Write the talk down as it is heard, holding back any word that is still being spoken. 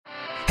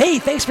Hey,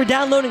 thanks for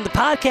downloading the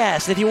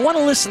podcast. If you want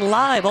to listen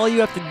live, all you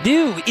have to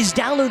do is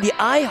download the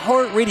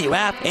iHeartRadio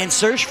app and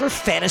search for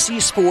Fantasy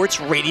Sports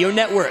Radio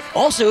Network.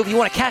 Also, if you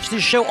want to catch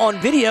this show on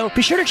video,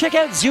 be sure to check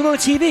out Zumo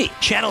TV,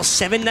 channel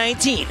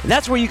 719.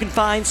 That's where you can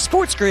find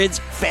Sports Grid's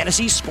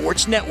Fantasy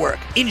Sports Network.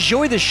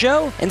 Enjoy the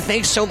show, and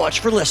thanks so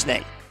much for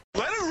listening.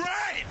 Let it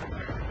rain!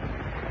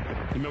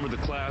 You remember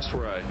the class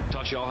where I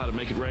taught y'all how to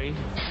make it rain?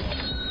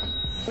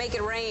 Make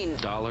it rain.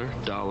 Dollar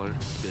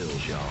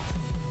bills, y'all.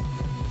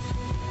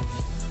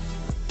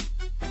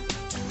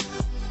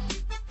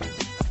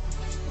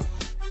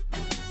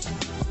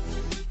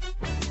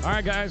 All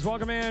right, guys,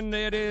 welcome in.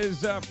 It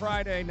is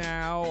Friday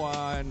now,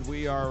 and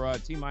we are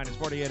T-minus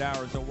 48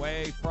 hours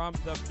away from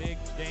the big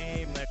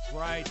game. That's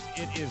right.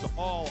 It is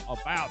all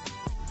about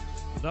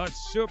the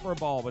Super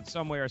Bowl, but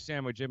somewhere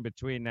sandwiched in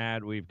between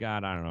that, we've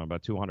got, I don't know,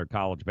 about 200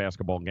 college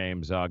basketball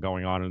games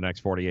going on in the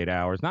next 48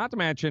 hours. Not to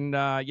mention, you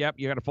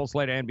got a full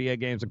slate of NBA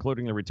games,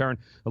 including the return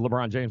of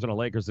LeBron James and the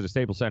Lakers to the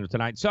Staples Center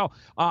tonight. So,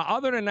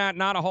 other than that,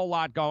 not a whole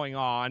lot going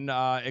on,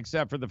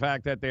 except for the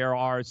fact that there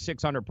are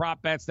 600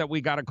 prop bets that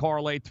we got to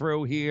correlate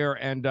through here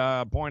and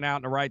point out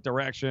in the right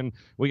direction.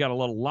 We got a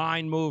little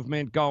line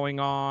movement going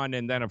on,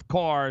 and then, of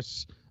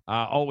course,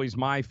 always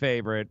my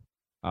favorite,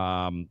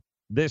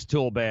 this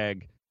tool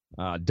bag.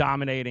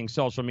 Dominating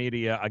social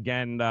media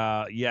again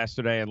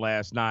yesterday and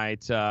last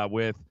night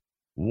with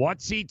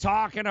what's he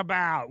talking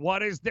about?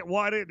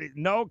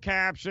 No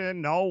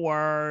caption, no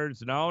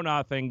words, no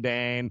nothing,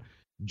 Dane.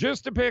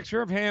 Just a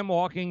picture of him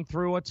walking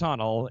through a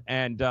tunnel,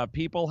 and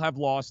people have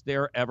lost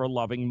their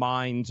ever-loving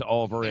minds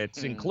over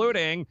it,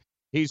 including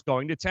he's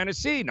going to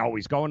Tennessee. No,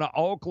 he's going to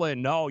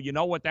Oakland. No, you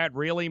know what that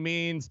really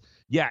means?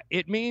 Yeah,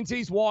 it means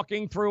he's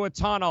walking through a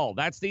tunnel.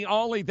 That's the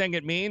only thing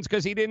it means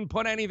because he didn't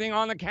put anything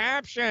on the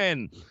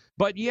caption.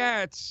 But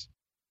yet,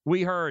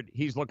 we heard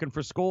he's looking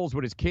for schools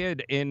with his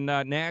kid in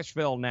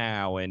Nashville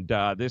now. And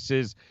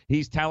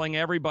he's telling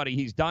everybody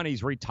he's done.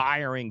 He's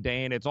retiring,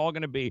 Dane. It's all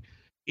going to be.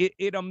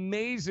 It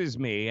amazes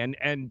me.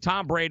 And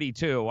Tom Brady,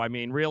 too. I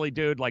mean, really,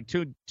 dude, like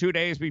two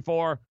days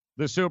before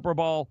the Super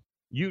Bowl,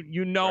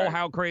 you know right.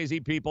 How crazy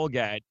people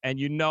get. And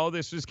you know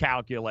this was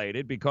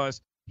calculated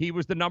because he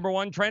was the number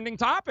one trending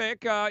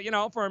topic,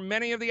 for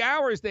many of the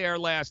hours there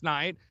last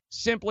night,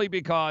 simply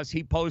because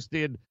he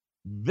posted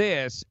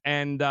this,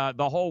 and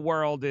the whole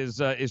world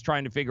is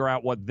trying to figure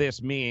out what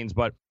this means.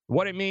 But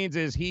what it means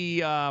is he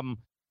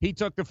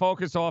took the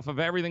focus off of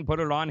everything, put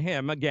it on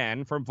him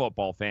again from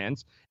football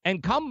fans.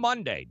 And come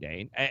Monday,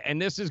 Dane,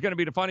 and this is going to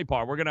be the funny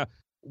part. We're going to,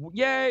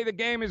 yay, the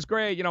game is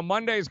great.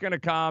 Monday's going to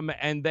come,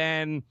 and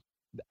then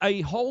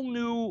a whole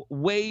new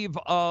wave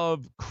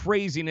of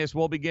craziness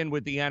will begin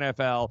with the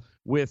NFL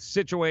with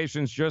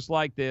situations just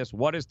like this.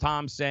 What is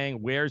Tom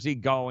saying? Where's he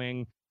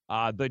going?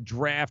 The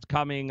draft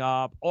coming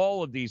up,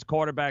 all of these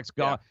quarterbacks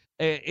go.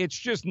 Yeah. It's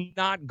just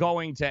not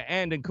going to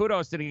end. And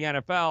kudos to the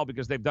NFL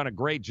because they've done a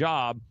great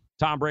job,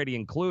 Tom Brady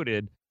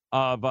included,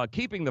 of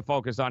keeping the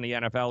focus on the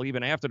NFL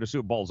even after the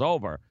Super Bowl's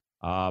over.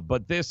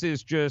 But this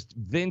is just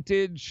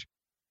vintage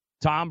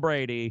Tom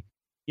Brady.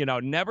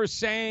 Never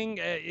saying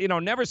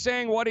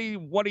what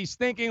he's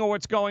thinking or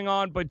what's going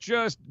on, but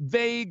just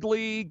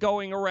vaguely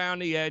going around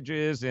the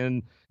edges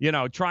and,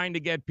 trying to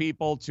get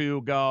people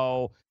to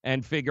go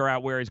and figure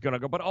out where he's going to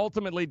go. But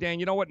ultimately, Dan,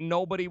 you know what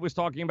nobody was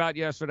talking about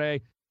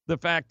yesterday? The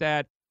fact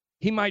that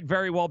he might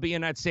very well be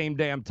in that same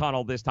damn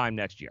tunnel this time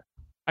next year.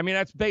 I mean,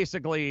 that's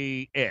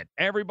basically it.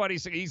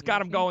 He's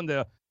got him going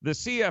to the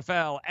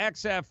CFL,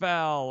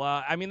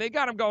 XFL. They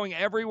got him going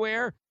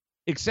everywhere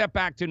except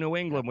back to New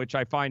England, which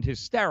I find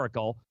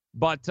hysterical.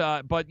 But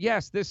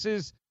yes, this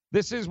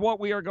is what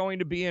we are going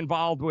to be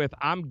involved with.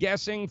 I'm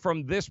guessing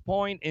from this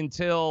point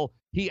until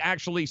he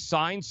actually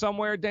signs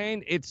somewhere,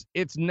 Dane, it's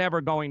never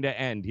going to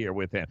end here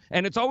with him.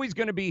 And it's always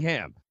going to be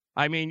him.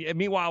 I mean,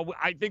 meanwhile,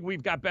 I think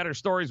we've got better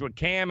stories with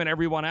Cam and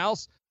everyone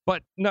else.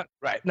 But no,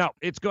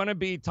 it's going to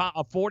be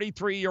a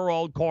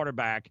 43-year-old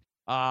quarterback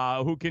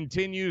who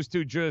continues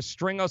to just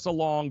string us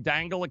along,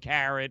 dangle a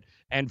carrot,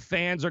 and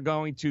fans are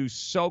going to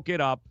soak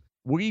it up.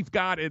 We've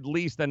got at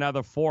least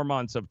another 4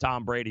 months of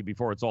Tom Brady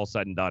before it's all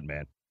said and done,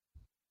 man.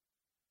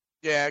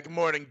 Yeah, good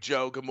morning,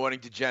 Joe. Good morning,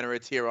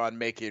 degenerates here on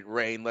Make It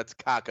Rain. Let's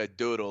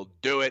cock-a-doodle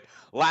do it.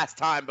 Last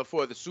time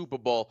before the Super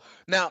Bowl.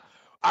 Now,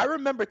 I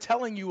remember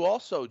telling you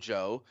also,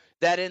 Joe,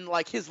 that in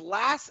like his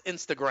last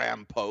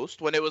Instagram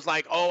post when it was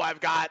like,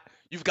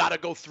 you've got to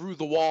go through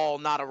the wall,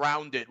 not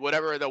around it,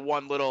 whatever the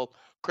one little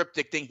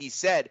cryptic thing he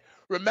said.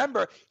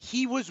 Remember,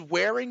 he was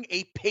wearing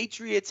a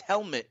Patriots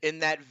helmet in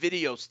that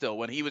video still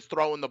when he was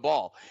throwing the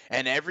ball.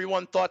 And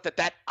everyone thought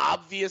that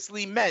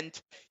obviously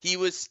meant he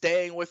was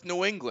staying with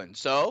New England.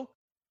 So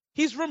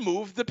he's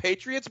removed the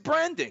Patriots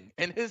branding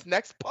in his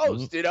next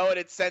post, and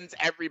it sends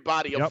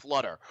everybody a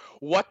flutter.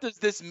 What does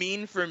this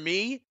mean for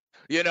me?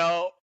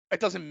 It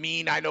doesn't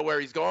mean I know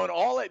where he's going.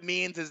 All it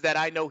means is that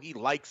I know he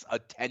likes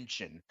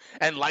attention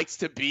and likes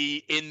to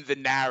be in the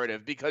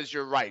narrative, because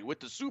you're right. With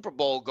the Super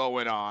Bowl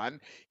going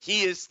on,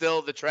 he is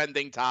still the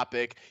trending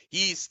topic.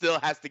 He still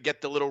has to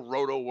get the little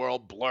Roto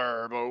World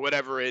blurb or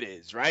whatever it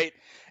is, right?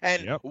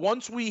 And Yep.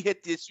 once we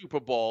hit the Super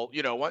Bowl,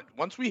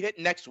 once we hit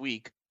next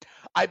week,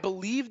 I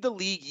believe the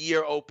league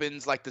year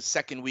opens like the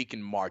second week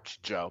in March,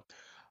 Joe.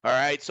 All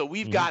right. So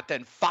we've got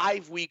then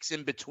 5 weeks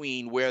in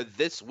between where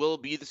this will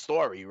be the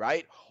story,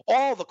 right?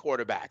 All the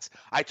quarterbacks.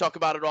 I talk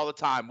about it all the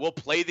time. We'll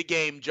play the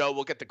game, Joe.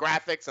 We'll get the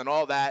graphics and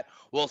all that.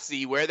 We'll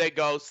see where they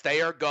go,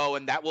 stay or go,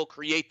 and that will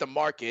create the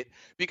market.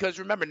 Because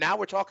remember, now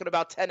we're talking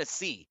about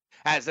Tennessee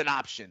as an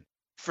option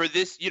for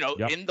this,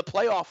 Yep. in the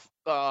playoff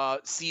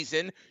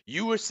season.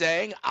 You were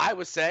saying, I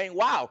was saying,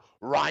 wow,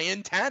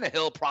 Ryan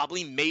Tannehill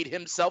probably made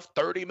himself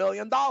 $30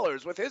 million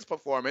with his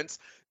performance,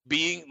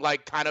 being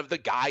like kind of the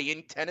guy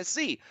in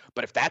Tennessee.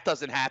 But if that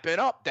doesn't happen,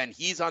 then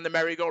he's on the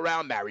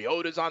merry-go-round,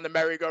 Mariota's on the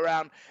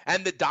merry-go-round,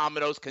 and the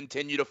dominoes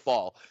continue to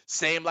fall.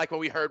 Same like when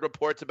we heard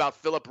reports about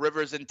Phillip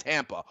Rivers in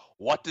Tampa.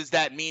 What does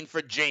that mean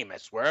for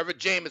Jameis? Wherever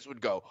Jameis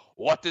would go,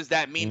 what does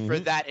that mean for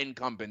that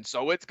incumbent?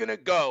 So it's going to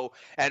go,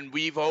 and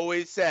we've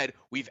always said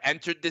we've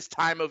entered this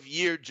time of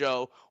year,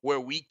 Joe, where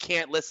we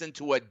can't listen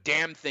to a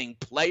damn thing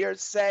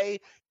players say,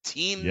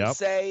 teams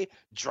say,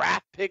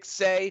 draft picks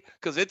say,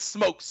 because it's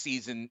smoke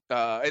season.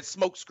 It's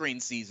smoke screen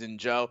season,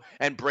 Joe,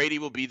 and Brady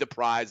will be the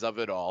prize of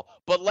it all.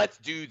 But let's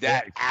do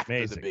that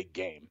after the big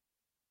game.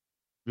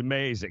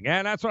 Amazing.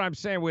 And that's what I'm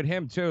saying with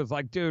him, too. It's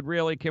like, dude,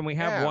 really, can we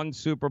have one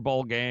Super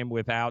Bowl game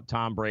without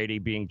Tom Brady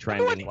being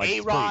trending?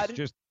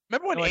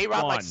 Remember when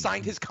A-Rod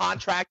signed his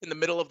contract in the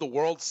middle of the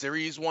World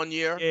Series one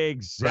year?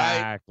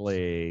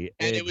 Exactly. Right?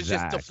 And it was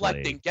just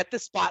deflecting. Get the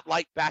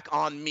spotlight back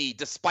on me,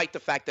 despite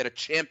the fact that a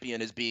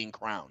champion is being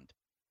crowned.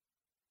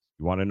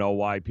 You want to know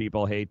why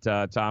people hate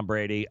Tom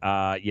Brady?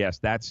 Yes,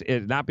 that's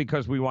it. Not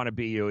because we want to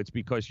be you. It's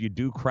because you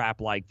do crap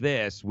like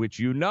this,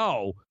 which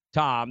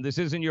Tom, this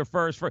isn't your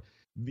first.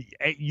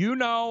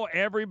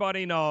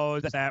 Everybody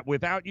knows that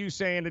without you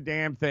saying a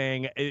damn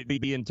thing,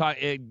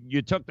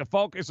 you took the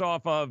focus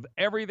off of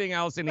everything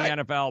else in the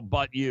NFL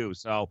but you.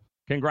 So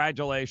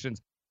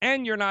congratulations.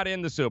 And you're not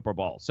in the Super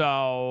Bowl.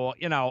 So,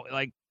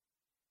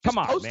 come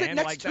on, man.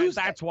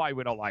 That's why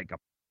we don't like him.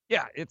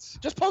 Yeah, it's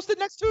just post it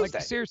next Tuesday.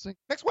 Seriously.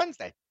 Next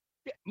Wednesday.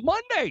 Yeah,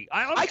 Monday.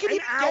 I can an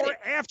hour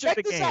after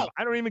the game.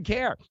 I don't even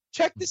care.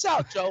 Check this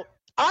out, Joe.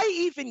 I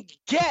even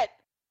get,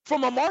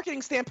 from a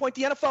marketing standpoint,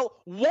 the NFL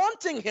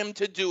wanting him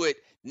to do it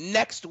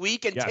next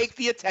week and take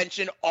the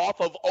attention off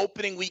of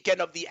opening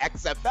weekend of the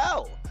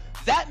XFL.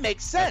 That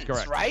makes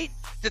sense, right?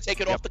 To take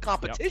it off the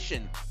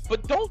competition.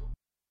 But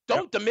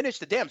don't diminish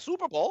the damn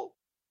Super Bowl.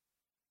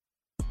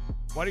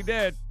 What he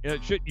did,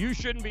 you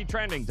shouldn't be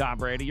trending, Tom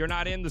Brady. You're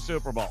not in the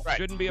Super Bowl. Right.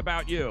 Shouldn't be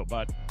about you,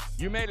 but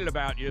you made it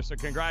about you, so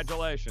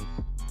congratulations.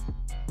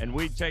 And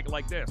we take it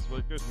like this.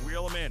 We'll just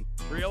reel them in.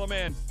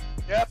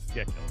 Yep.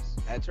 Ridiculous.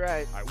 That's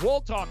right. All right,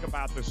 we'll talk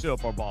about the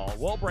Super Bowl.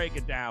 We'll break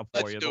it down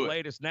for you. The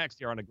latest next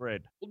year on the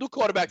grid. We'll do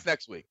quarterbacks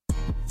next week.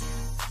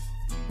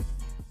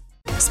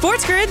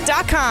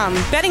 SportsGrid.com.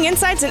 Betting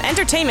insights and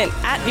entertainment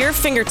at your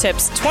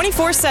fingertips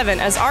 24/7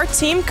 as our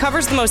team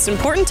covers the most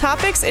important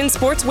topics in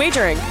sports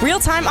wagering.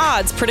 Real-time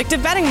odds,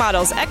 predictive betting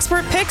models,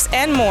 expert picks,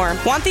 and more.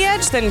 Want the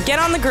edge? Then get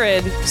on the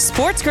grid.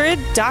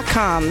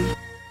 SportsGrid.com.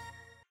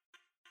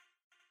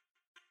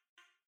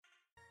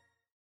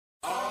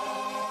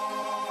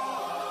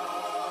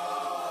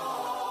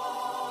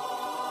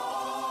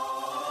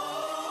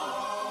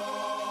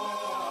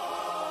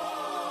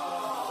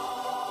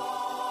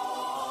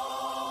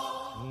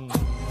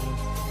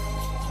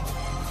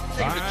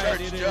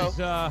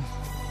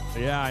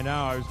 Yeah, I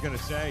know. I was going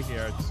to say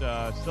here, it's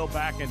still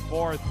back and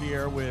forth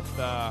here with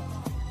the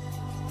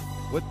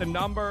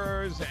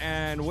numbers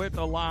and with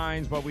the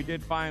lines, but we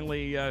did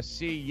finally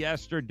see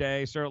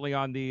yesterday, certainly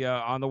on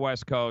the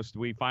West Coast,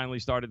 we finally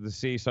started to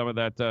see some of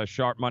that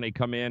sharp money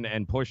come in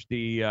and push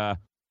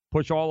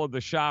all of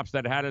the shops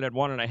that had it at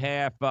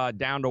 1.5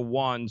 down to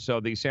 1. So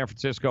the San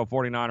Francisco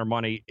 49er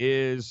money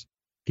is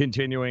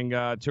continuing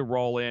to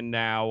roll in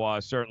now,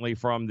 certainly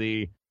from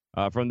the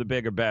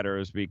bigger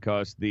bettors,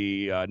 because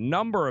the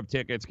number of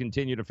tickets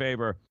continue to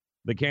favor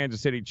the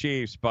Kansas City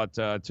Chiefs, but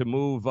to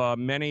move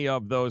many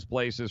of those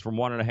places from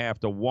 1.5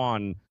 to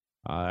 1,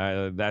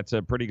 that's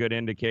a pretty good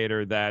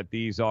indicator that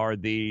these were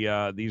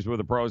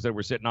the pros that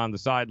were sitting on the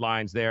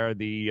sidelines there,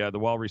 the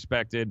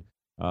well-respected,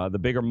 the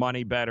bigger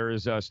money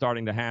bettors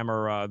starting to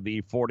hammer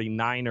the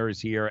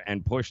 49ers here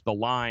and push the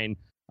line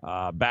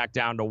back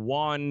down to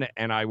 1,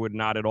 and I would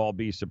not at all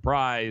be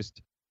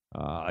surprised.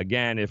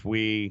 Again, if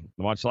we,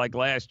 much like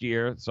last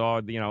year,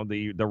 saw,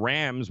 the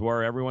Rams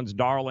were everyone's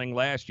darling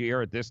last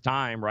year at this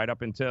time, right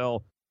up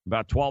until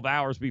about 12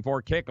 hours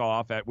before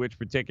kickoff, at which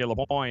particular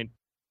point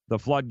the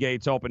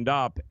floodgates opened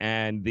up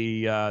and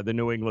the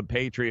New England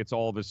Patriots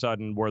all of a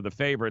sudden were the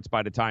favorites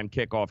by the time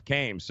kickoff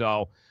came.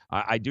 So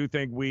I do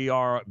think we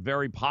are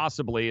very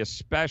possibly,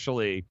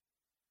 especially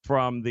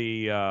from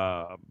the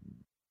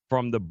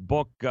from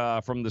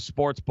the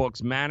sports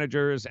books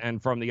managers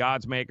and from the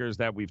odds makers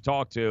that we've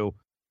talked to,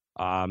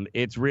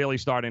 it's really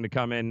starting to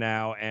come in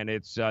now, and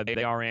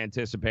they are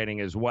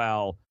anticipating as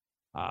well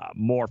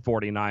more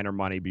 49er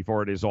money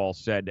before it is all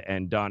said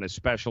and done,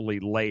 especially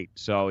late.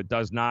 So it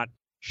does not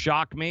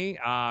shock me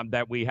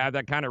that we have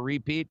that kind of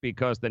repeat,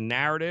 because the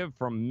narrative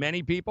from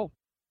many people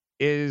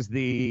is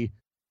the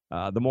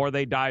more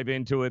they dive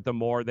into it, the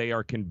more they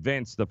are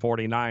convinced the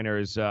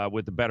 49ers,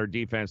 with the better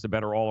defense, the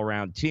better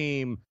all-around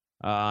team,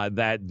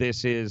 that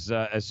this is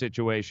a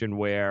situation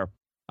where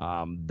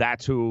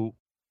that's who,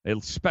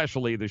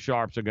 especially the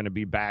Sharps, are going to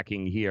be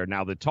backing here.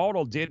 Now, the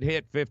total did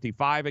hit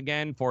 55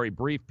 again for a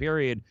brief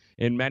period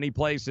in many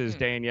places,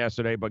 Dane,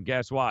 yesterday, but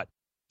guess what?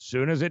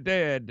 Soon as it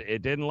did,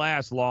 it didn't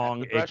last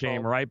long. It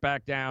came right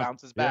back down.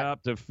 Bounces back.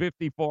 Up to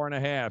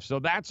 54.5. So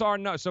that's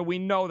so we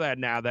know that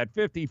now. That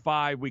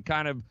 55, we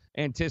kind of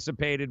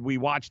anticipated. We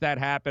watched that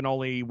happen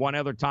only one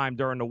other time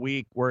during the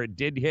week where it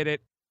did hit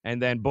it, and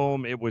then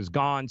boom, it was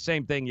gone.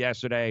 Same thing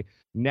yesterday.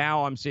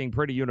 Now I'm seeing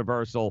pretty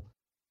universal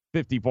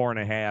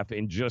 54.5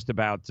 in just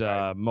about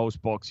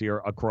most books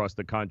here across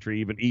the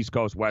country. Even East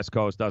Coast, West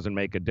Coast doesn't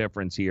make a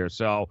difference here.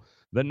 So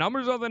the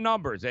numbers are the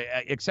numbers,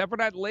 except for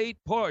that late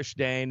push,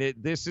 Dane.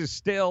 This is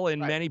still, in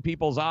many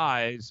people's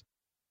eyes,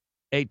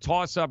 a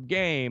toss-up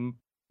game.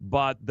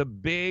 But the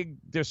big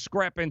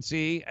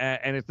discrepancy,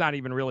 and it's not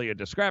even really a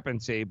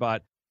discrepancy,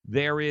 but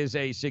there is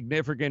a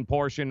significant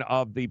portion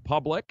of the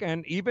public,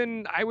 and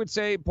even, I would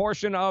say,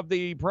 portion of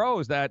the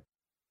pros that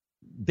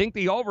think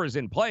the over is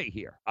in play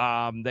here.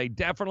 They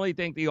definitely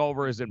think the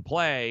over is in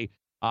play,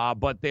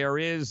 but there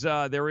is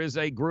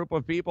a group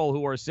of people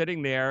who are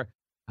sitting there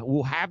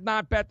who have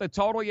not bet the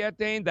total yet,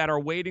 Dane, that are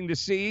waiting to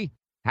see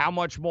how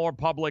much more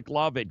public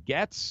love it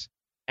gets,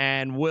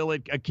 and will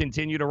it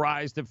continue to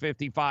rise to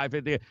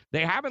 55. They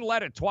haven't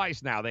let it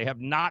twice now. They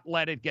have not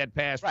let it get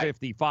past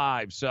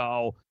 55.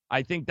 So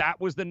I think that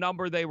was the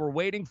number they were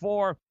waiting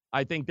for.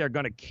 I think they're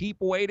going to keep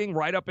waiting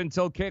right up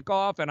until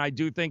kickoff, and I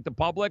do think the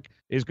public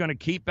is going to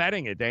keep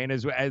betting it, Dane.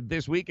 As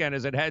this weekend,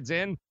 as it heads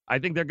in, I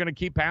think they're going to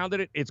keep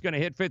pounding it. It's going to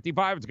hit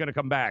 55. It's going to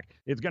come back.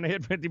 It's going to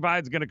hit 55.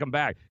 It's going to come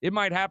back. It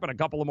might happen a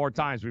couple of more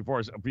times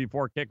before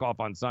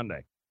kickoff on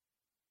Sunday.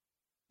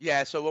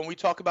 Yeah, so when we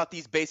talk about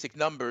these basic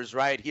numbers,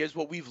 right, here's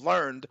what we've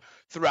learned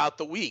throughout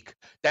the week,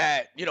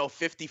 that,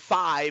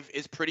 55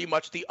 is pretty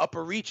much the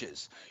upper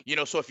reaches.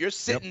 So if you're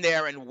sitting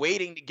there and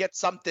waiting to get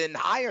something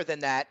higher than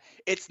that,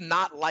 it's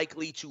not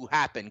likely to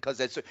happen, because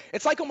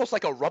it's like almost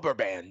like a rubber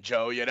band,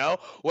 Joe,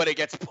 when it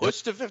gets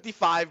pushed to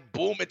 55,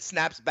 boom, it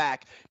snaps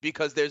back,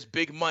 because there's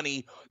big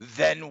money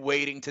then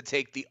waiting to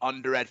take the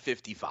under at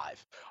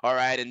 55. All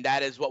right, and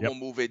that is what will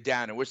move it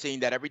down. And we're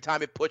seeing that every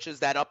time it pushes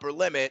that upper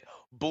limit,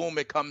 boom,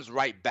 it comes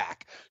right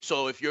back.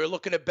 So if you're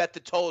looking to bet the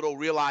total,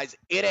 realize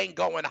it ain't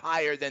going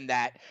higher than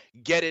that.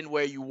 Get in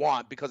where you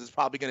want, because it's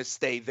probably going to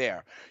stay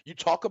there. You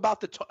talk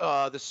about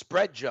the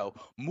spread, Joe,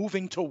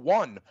 moving to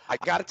 1. I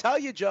got to tell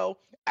you, Joe,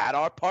 at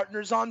our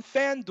partners on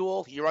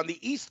FanDuel here on the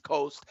East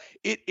Coast,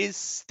 it is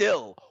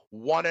still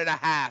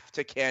 1.5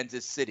 to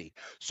Kansas City.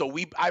 So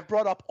I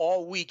brought up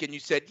all week, and you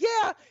said,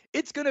 yeah,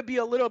 it's going to be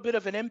a little bit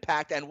of an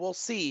impact, and we'll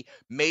see.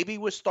 Maybe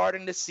we're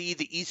starting to see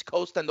the East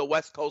Coast and the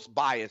West Coast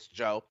bias,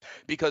 Joe,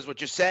 because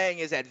what you're saying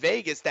is at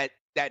Vegas that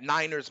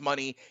Niners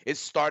money is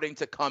starting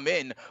to come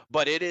in,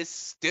 but it is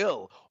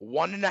still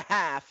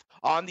 1.5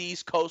 on the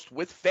East Coast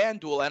with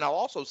FanDuel. And I'll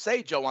also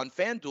say, Joe, on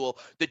FanDuel,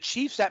 the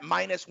Chiefs at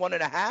minus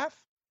 1.5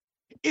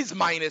 is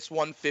minus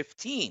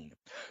 115.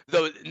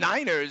 The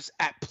Niners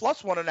at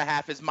plus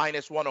 1.5 is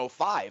minus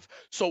 105.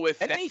 So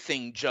if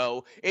anything,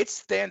 Joe, it's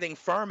standing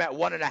firm at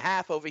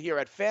 1.5 over here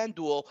at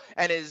FanDuel,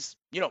 and is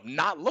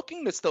not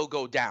looking to still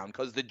go down,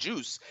 because the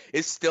juice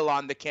is still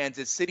on the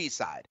Kansas City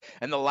side.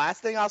 And the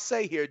last thing I'll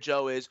say here,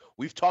 Joe, is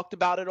we've talked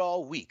about it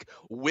all week.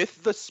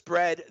 With the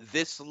spread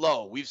this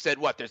low, we've said,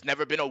 there's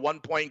never been a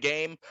 1-point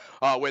game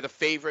where the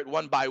favorite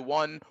won by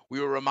 1. We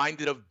were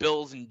reminded of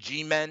Bills and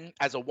G-Men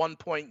as a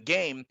 1-point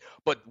game.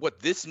 But what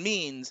this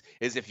means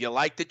is if you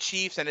like the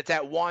Chiefs and it's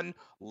at 1,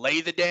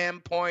 lay the damn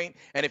point.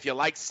 And if you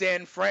like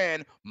San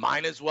Fran,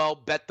 might as well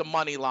bet the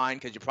money line,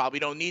 because you probably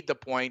don't need the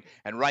point.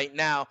 And right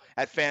now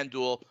at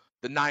FanDuel,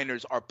 the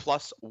Niners are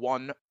plus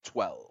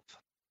 112.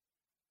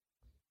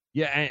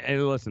 Yeah,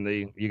 and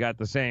listen, you got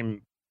the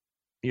same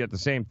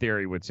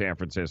theory with San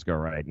Francisco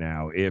right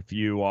now.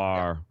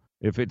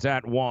 If it's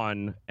at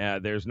 1,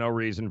 there's no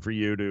reason for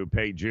you to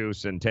pay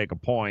juice and take a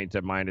point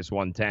at minus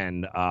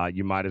 110.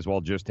 You might as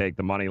well just take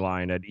the money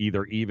line at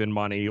either even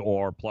money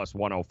or plus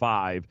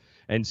 105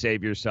 and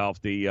save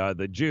yourself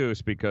the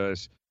juice,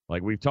 because,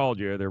 like we've told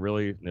you,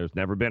 there's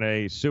never been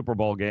a Super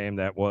Bowl game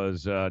that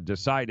was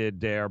decided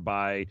there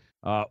by,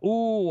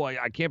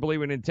 I can't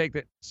believe we didn't take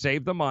that.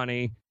 Save the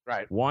money.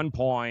 Right. 1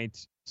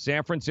 point.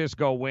 San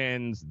Francisco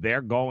wins.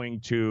 They're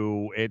going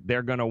to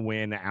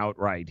win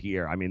outright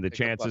here. I mean, the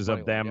chances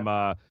of them,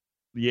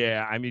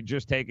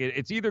 just take it.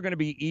 It's either going to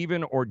be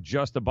even or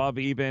just above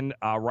even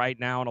right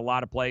now in a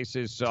lot of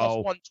places. So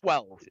plus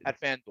 112 at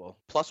FanDuel.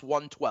 Plus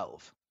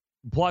 112.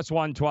 Plus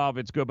 112,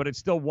 it's good, but it's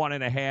still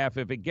 1.5.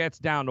 If it gets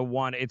down to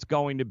 1, it's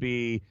going to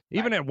be,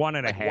 even at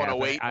 1.5, like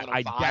 108,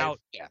 I doubt.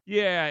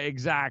 Yeah,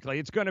 exactly.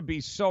 It's going to be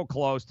so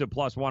close to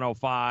plus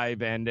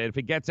 105. And if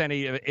it gets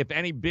if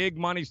any big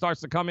money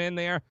starts to come in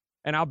there,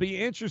 and I'll be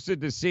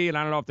interested to see, and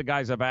I don't know if the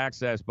guys have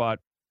access, but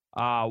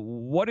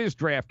what is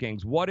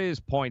DraftKings? What is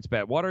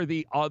PointsBet? What are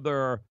the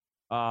other,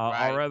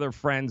 our other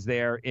friends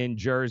there in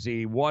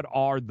Jersey? What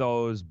are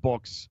those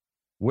books?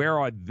 Where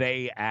are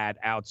they at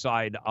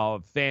outside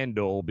of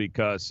FanDuel?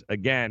 Because,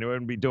 again, it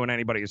wouldn't be doing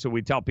anybody. So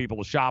we tell people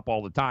to shop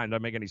all the time.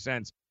 Doesn't make any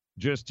sense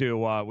just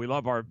to we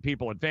love our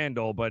people at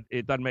FanDuel, but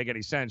it doesn't make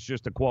any sense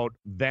just to quote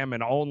them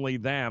and only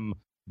them,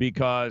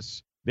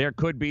 because there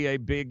could be a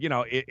big,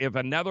 if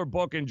another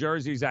book in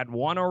Jersey's at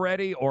 1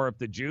 already, or if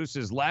the juice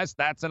is less,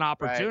 that's an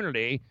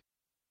opportunity. Right.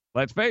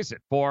 Let's face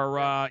it,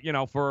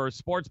 for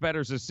sports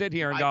bettors to sit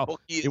here and go,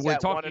 if we're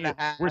talking,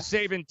 we're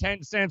saving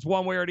 10 cents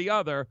one way or the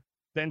other,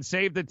 then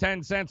save the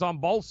 10 cents on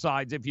both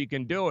sides if you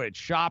can do it.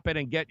 Shop it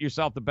and get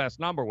yourself the best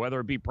number, whether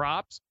it be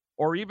props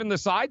or even the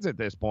sides at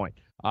this point.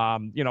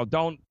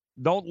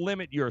 Don't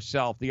limit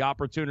yourself. The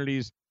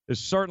opportunities is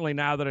certainly,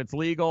 now that it's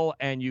legal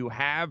and you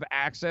have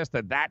access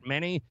to that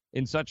many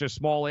in such a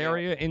small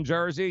area in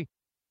Jersey.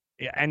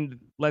 And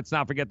let's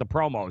not forget the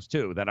promos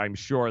too, that I'm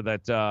sure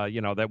that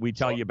that we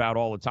tell you about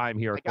all the time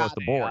here across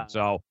the board.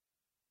 So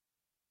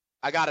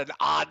I got an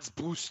odds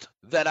boost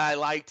that I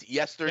liked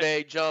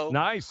yesterday, Joe.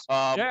 Nice.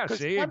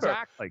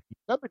 Exactly.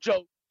 Remember, Joe,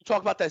 you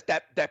talk about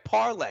that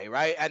parlay,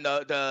 right? And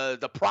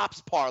the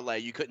props parlay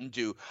you couldn't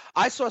do.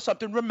 I saw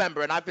something,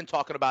 remember, and I've been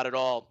talking about it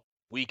all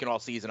week and all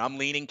season. I'm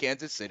leaning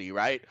Kansas City,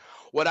 right?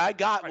 What I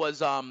got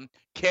was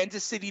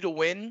Kansas City to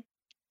win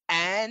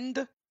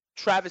and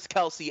Travis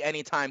Kelce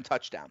anytime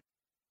touchdown.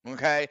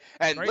 Okay,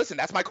 and listen,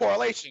 that's my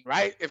correlation,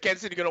 right? If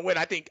Kansas City going to win,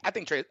 I think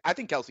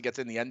Kelce gets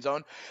in the end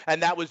zone,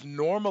 and that was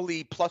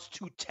normally plus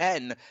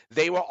 210.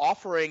 They were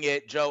offering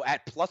it, Joe,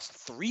 at plus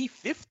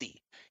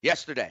 350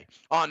 yesterday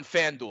on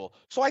FanDuel,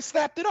 so I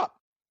snapped it up.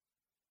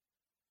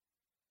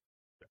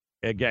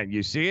 Again,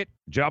 you see it,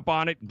 jump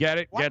on it,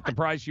 get the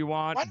price you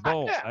want,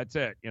 boom, that's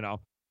it,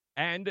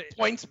 And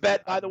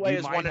PointsBet, by the way,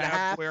 is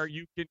 1.5. Where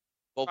you can.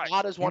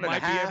 Bovada's 1.5. You might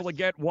be able to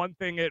get one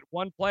thing at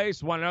one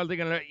place, one other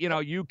thing.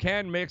 You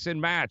can mix and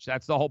match.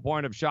 That's the whole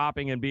point of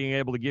shopping and being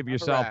able to give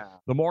yourself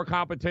the more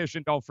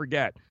competition. Don't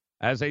forget,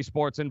 as a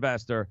sports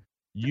investor,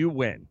 you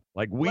win.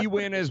 Like we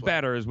win as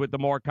bettors with the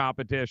more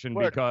competition,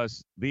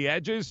 because the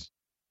edges,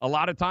 a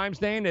lot of times,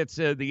 Dane, it's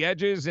the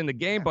edges in the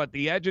game, but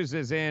the edges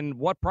is in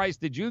what price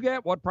did you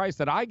get? What price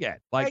did I get?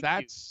 Like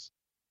that's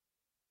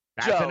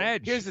Joe, an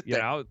edge. Here's the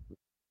thing.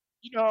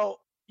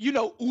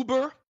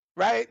 Uber.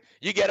 Right?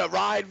 You get a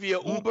ride via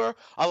Uber.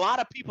 A lot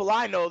of people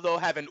I know, though,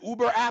 have an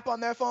Uber app on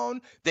their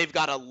phone. They've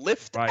got a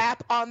Lyft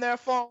app on their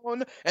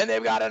phone, and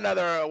they've got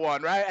another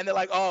one, right? And they're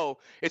like, oh,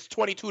 it's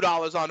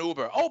 $22 on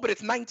Uber. Oh, but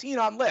it's $19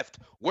 on Lyft.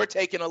 We're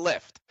taking a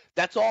Lyft.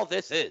 That's all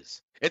this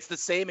is. It's the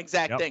same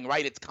exact thing,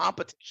 right? It's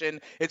competition.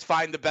 It's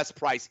find the best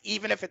price.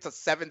 Even if it's a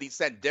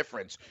 70-cent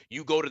difference,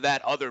 you go to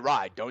that other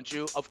ride, don't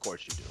you? Of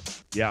course you do.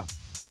 Yeah.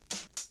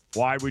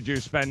 Why would you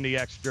spend the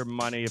extra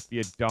money if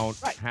you don't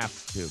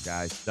have to,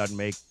 guys? Doesn't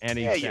make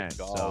any sense.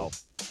 So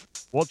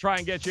we'll try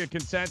and get you a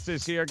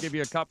consensus here, give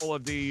you a couple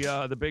of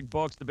the big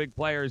books, the big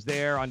players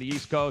there on the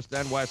East Coast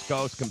and West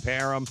Coast,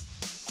 compare them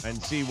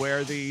and see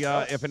where the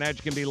if an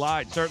edge can be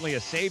lied. Certainly a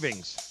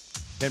savings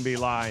can be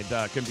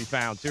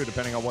found, too,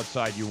 depending on what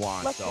side you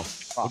want. So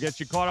we'll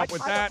get you caught up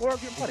with that.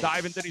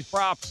 Dive into these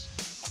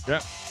props.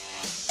 Yep.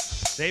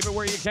 Save it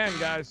where you can,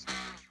 guys.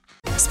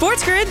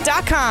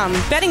 SportsGrid.com.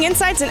 Betting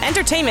insights and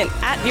entertainment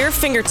at your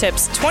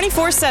fingertips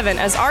 24/7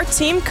 as our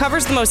team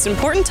covers the most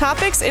important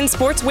topics in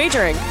sports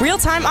wagering.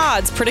 Real-time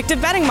odds,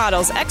 predictive betting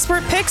models,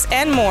 expert picks,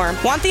 and more.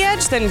 Want the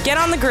edge? Then get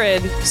on the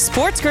grid.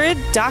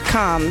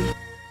 SportsGrid.com.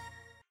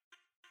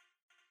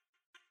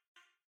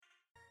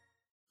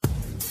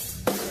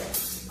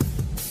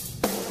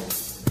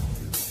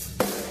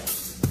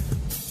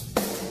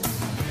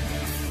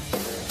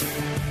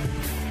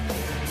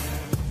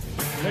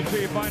 Make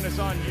sure you find us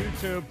on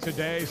YouTube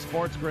today,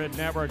 Sports Grid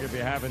Network. If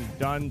you haven't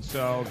done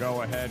so,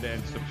 go ahead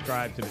and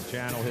subscribe to the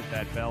channel. Hit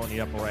that bell in the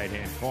upper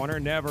right-hand corner.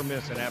 Never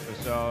miss an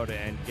episode,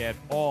 and get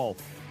all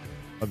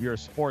of your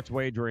sports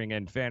wagering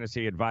and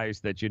fantasy advice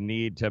that you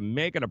need to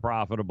make it a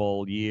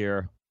profitable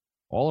year,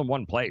 all in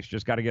one place.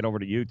 Just got to get over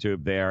to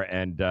YouTube there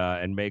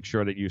and make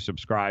sure that you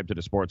subscribe to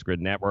the Sports Grid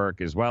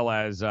Network, as well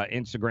as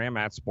Instagram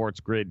at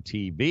Sports Grid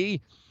TV.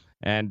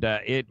 And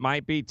it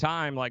might be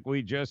time, like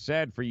we just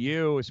said, for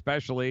you,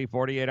 especially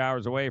 48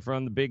 hours away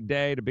from the big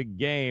day, the big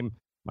game,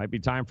 might be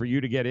time for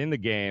you to get in the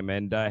game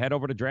and head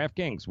over to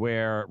DraftKings,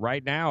 where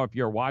right now, if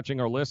you're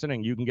watching or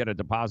listening, you can get a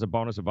deposit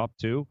bonus of up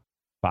to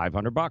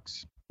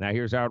 $500. Now,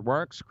 here's how it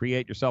works.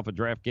 Create yourself a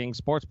DraftKings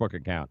Sportsbook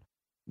account.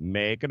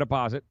 Make a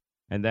deposit,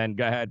 and then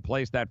go ahead,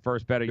 place that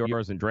first bet of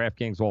yours, and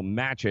DraftKings will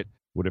match it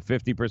with a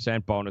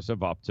 50% bonus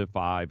of up to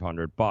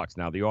 $500.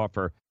 Now, the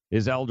offer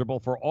is eligible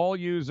for all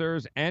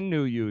users and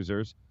new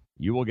users.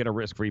 You will get a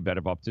risk-free bet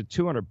of up to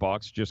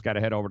 $200. Just got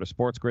to head over to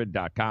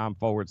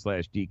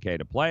sportsgrid.com/DK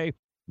to play.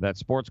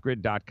 That's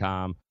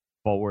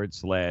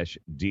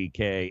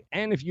sportsgrid.com/DK.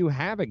 And if you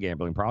have a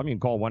gambling problem, you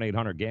can call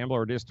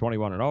 1-800-GAMBLER. It is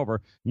 21 and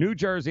over. New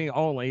Jersey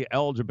only.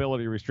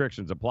 Eligibility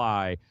restrictions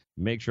apply.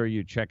 Make sure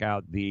you check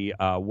out the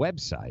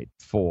website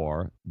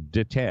for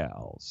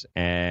details.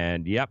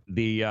 And, yep,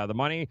 the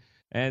money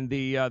and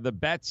the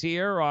bets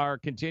here are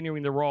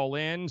continuing to roll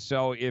in.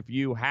 So if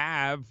you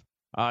have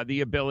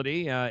the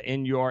ability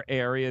in your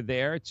area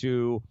there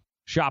to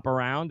shop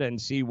around and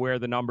see where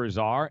the numbers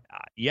are,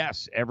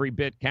 yes, every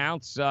bit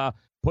counts.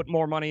 Put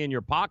more money in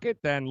your pocket,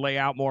 then lay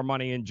out more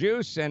money in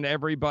juice, and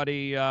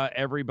everybody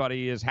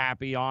is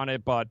happy on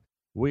it. But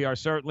we are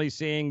certainly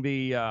seeing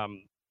the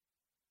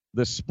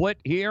split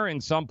here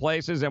in some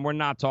places, and we're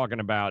not talking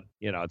about,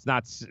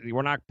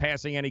 we're not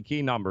passing any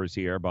key numbers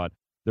here, but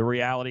the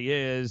reality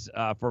is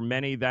for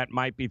many that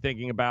might be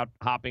thinking about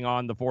hopping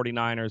on the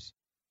 49ers,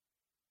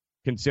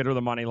 consider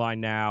the money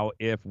line now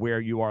if where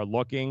you are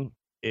looking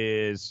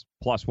is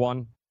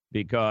 +1,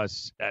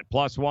 because at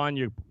 +1,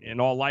 you in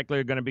all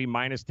likelihood are going to be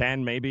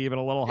 -10, maybe even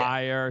a little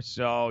higher.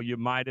 So you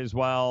might as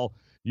well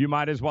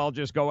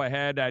just go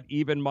ahead at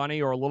even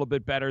money or a little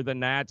bit better than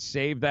that.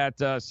 Save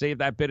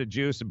that bit of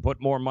juice and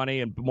put more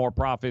money and more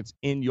profits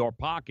in your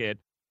pocket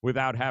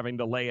without having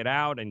to lay it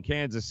out. In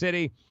Kansas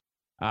City,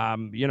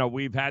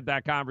 we've had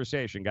that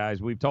conversation,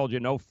 guys. We've told you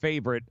no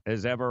favorite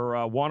has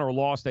ever won or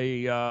lost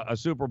a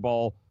Super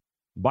Bowl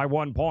by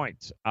 1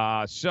 point.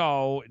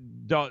 So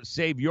don't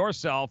save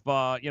yourself,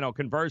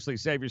 conversely,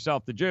 save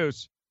yourself the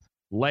juice.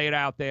 Lay it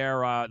out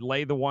there,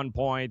 lay the 1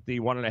 point, the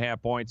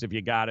 1.5 points if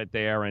you got it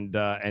there,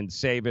 and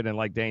save it. And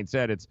like Dane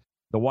said, it's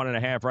the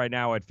 1.5 right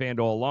now at FanDuel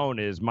alone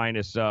is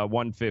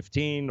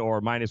 -115 or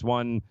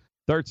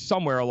 -130,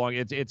 somewhere along.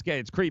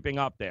 It's creeping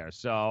up there.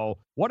 So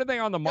what are they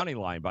on the money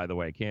line, by the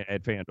way,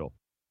 at FanDuel?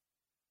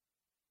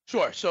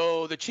 Sure.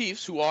 So the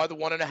Chiefs, who are the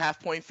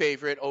 1.5-point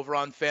favorite over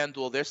on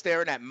FanDuel, they're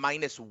staring at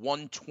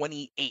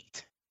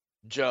 -128,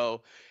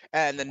 Joe.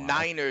 And the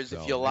Niners,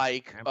 so if you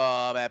like,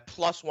 at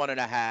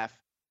 +1.5,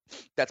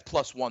 that's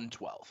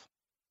 +112.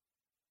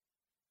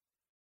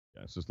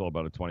 Yeah, it's just a little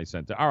about a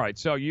 20-cent. All right,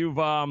 so you've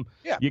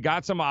you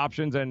got some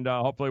options, and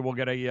hopefully we'll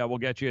get you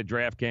a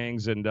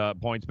DraftKings and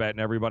PointsBet and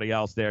everybody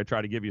else there.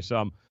 Try to give you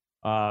some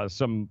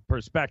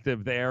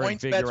perspective there and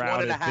figure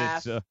out if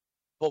it's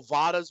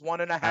Bovada's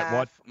 1.5. At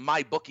what?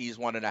 My bookie's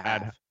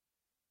 1.5.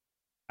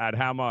 At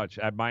how much?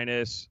 At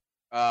minus?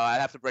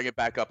 I'd have to bring it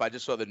back up. I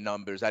just saw the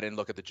numbers. I didn't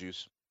look at the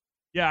juice.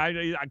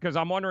 Yeah, because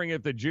I'm wondering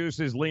if the juice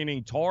is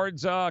leaning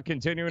towards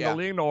continuing to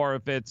lean, or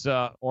if it's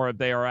or if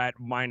they are at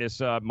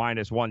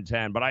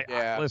 -110. But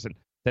I listen,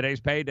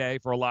 today's payday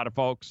for a lot of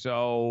folks,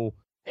 so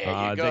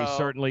they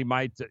certainly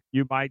might.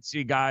 You might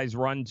see guys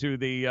run to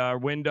the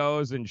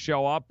windows and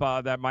show up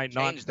that might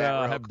not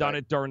have done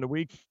it during the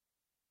week.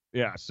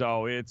 Yeah,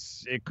 so it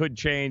could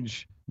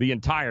change the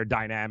entire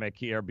dynamic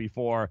here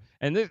before.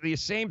 And the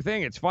same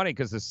thing. It's funny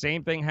because the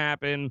same thing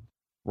happened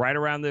right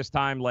around this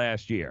time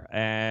last year,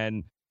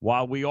 and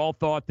while we all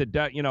thought that,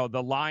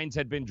 the lines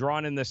had been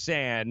drawn in the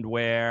sand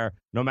where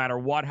no matter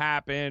what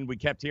happened, we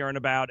kept hearing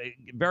about it,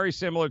 very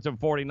similar to the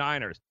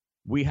 49ers.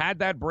 We had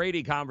that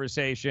Brady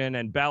conversation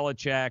and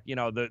Belichick,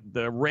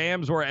 the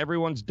Rams were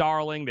everyone's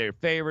darling, their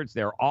favorites,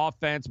 their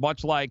offense,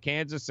 much like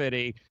Kansas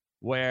City,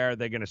 where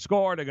they're going to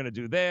score, they're going to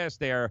do this,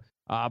 but,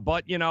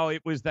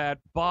 it was that,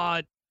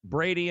 but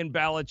Brady and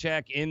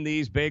Belichick in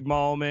these big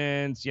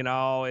moments,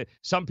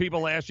 some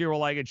people last year were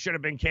like, it should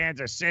have been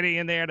Kansas City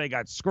in there. They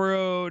got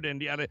screwed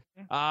and and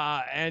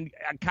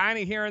kind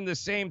of hearing the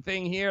same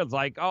thing here. It's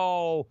like,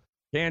 oh,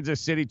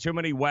 Kansas City, too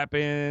many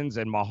weapons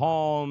and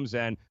Mahomes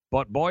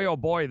but boy, oh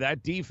boy,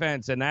 that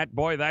defense and that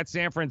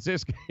San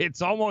Francisco,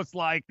 it's almost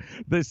like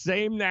the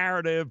same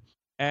narrative.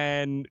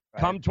 And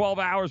come 12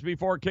 hours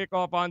before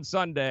kickoff on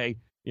Sunday,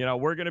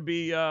 we're gonna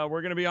be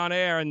on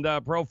air and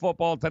Pro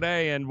Football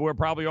Today, and we're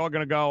probably all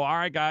gonna go, all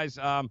right, guys,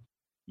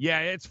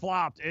 it's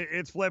flopped,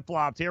 it's flip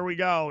flopped. Here we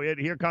go.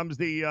 Here comes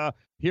the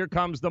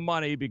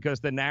money, because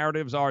the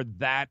narratives are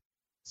that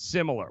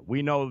similar.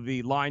 We know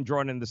the line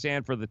drawn in the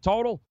sand for the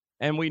total,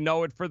 and we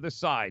know it for the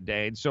side,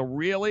 Dade. So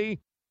really,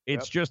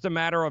 it's just a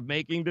matter of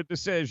making the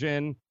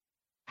decision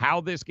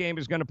how this game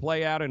is going to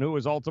play out and who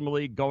is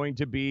ultimately going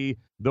to be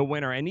the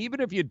winner. And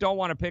even if you don't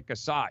want to pick a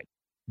side,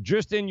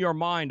 just in your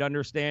mind,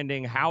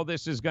 understanding how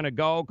this is going to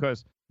go,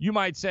 because you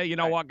might say, you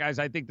know what, guys,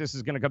 I think this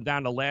is going to come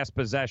down to last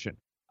possession,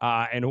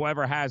 and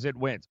whoever has it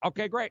wins.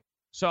 Okay, great.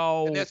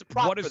 So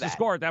what is the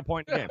score at that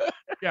point in the game?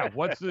 Yeah,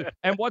 what's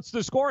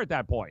the score at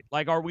that point?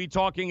 Like, are we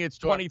talking it's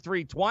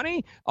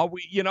 23-20? Are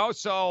we,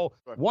 so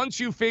once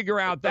you figure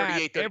out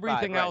that,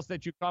 everything else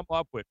that you come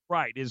up with,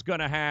 is going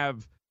to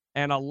have.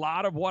 And a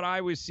lot of what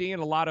I was seeing,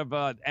 a lot of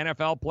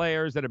NFL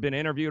players that have been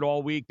interviewed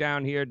all week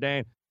down here,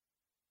 Dan,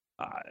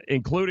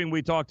 including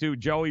we talked to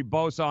Joey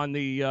Bosa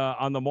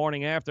on the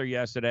morning after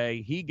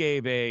yesterday. He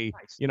gave a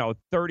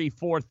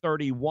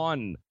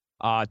 34-31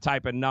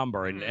 type of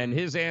number, and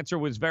his answer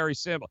was very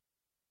simple.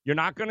 You're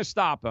not going to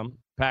stop him,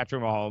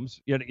 Patrick Mahomes.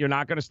 You're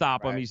not going to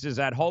stop him. He says,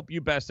 I'd hope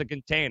you best to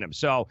contain him.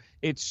 So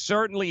it's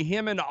certainly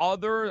him and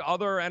other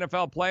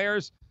NFL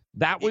players.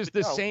 that was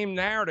the same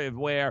narrative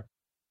where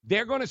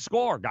they're going to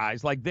score,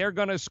 guys. Like, they're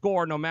going to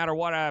score no matter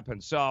what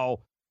happens.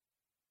 So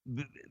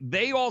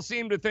they all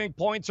seem to think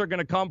points are going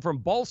to come from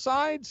both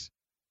sides.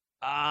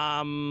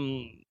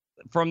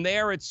 From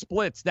there, it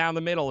splits down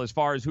the middle as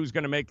far as who's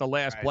going to make the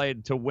last play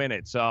to win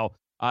it. So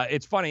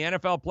it's funny.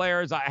 NFL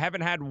players, I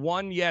haven't had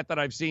one yet that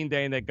I've seen,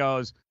 Dane, that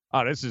goes,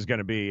 oh, this is going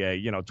to be a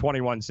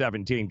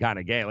 21-17 kind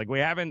of game. Like, we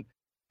haven't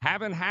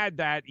had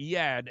that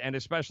yet, and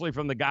especially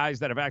from the guys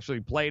that have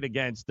actually played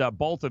against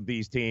both of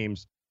these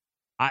teams.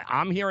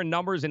 I'm hearing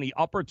numbers in the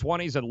upper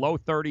 20s and low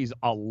 30s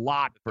a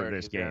lot for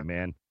this game,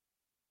 man.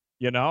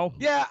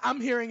 Yeah, I'm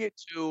hearing it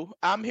too.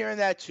 I'm hearing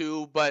that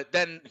too. But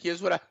then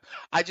here's what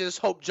I just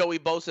hope Joey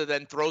Bosa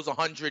then throws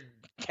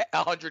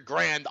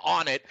 $100,000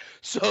 on it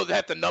so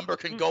that the number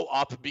can go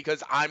up,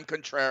 because I'm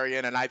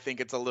contrarian and I think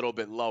it's a little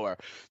bit lower.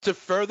 To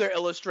further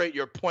illustrate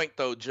your point,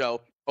 though,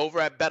 Joe, over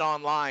at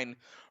BetOnline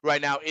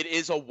right now, it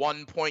is a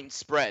 1-point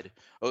spread.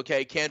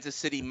 Okay, Kansas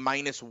City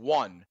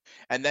 -1.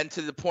 And then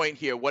to the point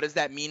here, what does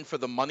that mean for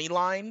the money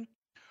line?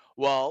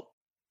 Well,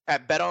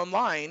 at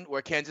BetOnline,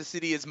 where Kansas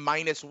City is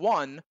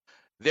 -1,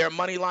 their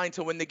money line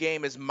to win the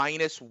game is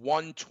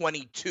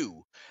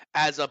 -122,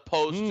 as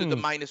opposed to the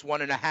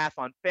 -1.5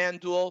 on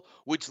FanDuel,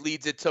 which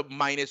leads it to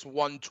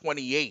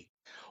 -128.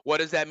 What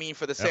does that mean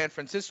for the San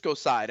Francisco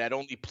side? At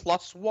only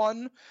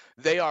 +1,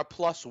 they are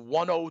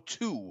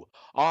 +102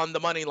 on the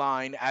money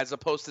line, as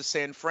opposed to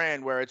San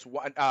Fran, where it's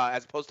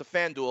as opposed to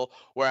FanDuel,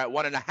 where at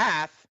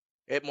 1.5,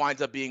 it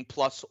winds up being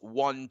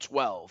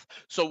 +112.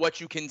 So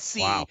what you can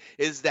see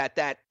is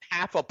that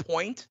half a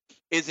point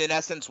is in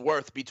essence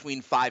worth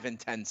between 5 and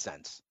 10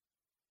 cents.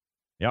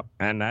 Yep,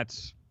 and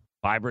that's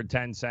 5 or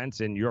 10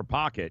 cents in your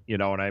pocket. You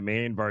know what I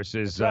mean?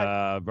 Versus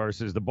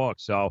versus the book.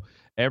 So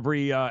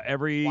every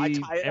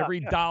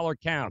dollar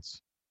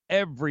counts.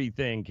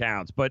 Everything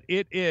counts. But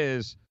it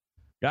is,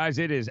 guys,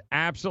 it is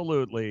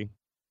absolutely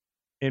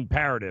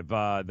imperative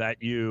that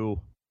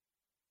you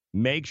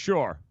make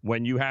sure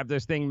when you have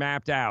this thing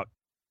mapped out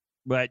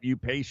that you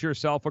pace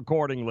yourself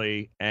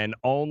accordingly and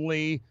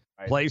only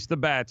place the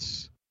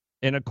bets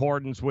in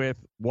accordance with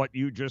what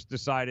you just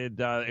decided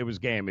it was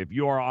game. If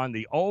you are on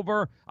the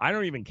over, I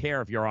don't even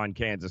care if you're on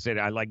Kansas City.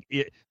 I like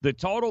it. The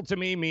total to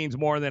me means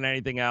more than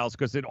anything else,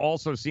 because it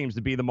also seems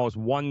to be the most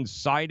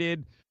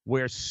one-sided,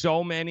 where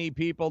so many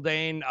people,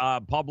 Dane,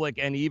 public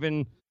and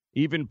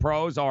even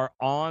pros, are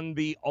on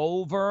the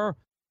over.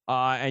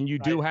 And you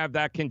do have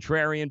that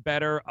contrarian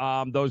better,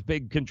 those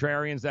big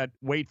contrarians that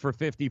wait for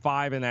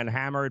 55 and then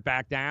hammer it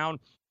back down.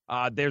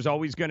 There's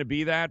always going to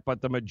be that,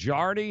 but the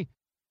majority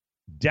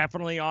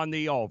definitely on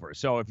the over.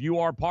 So if you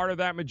are part of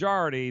that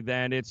majority,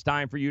 then it's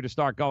time for you to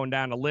start going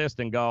down the list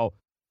and go,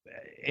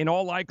 in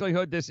all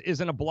likelihood, this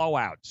isn't a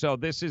blowout. So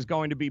this is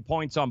going to be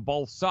points on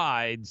both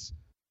sides.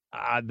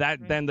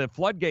 Then the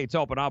floodgates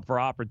open up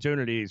for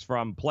opportunities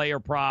from player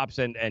props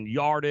and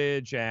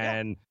yardage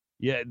and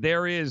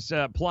there is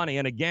plenty.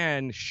 And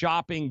again,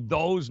 shopping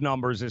those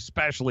numbers,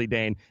 especially,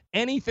 Dane,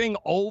 anything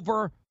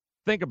over,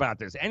 think about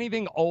this,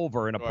 anything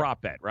over in a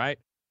prop bet, right?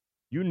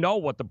 You know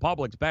what the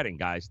public's betting,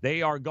 guys.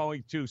 They are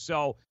going to.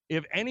 So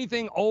if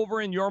anything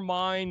over in your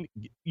mind,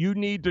 you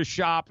need to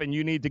shop and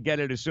you need to get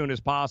it as soon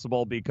as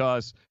possible,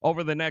 because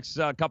over the next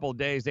couple of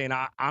days, Dane,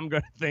 I'm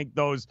going to think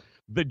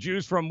the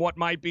juice from what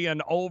might be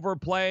an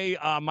overplay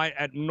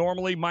at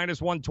normally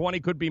 -120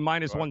 could be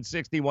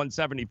 -160,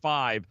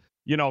 175.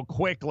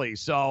 Quickly.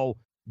 So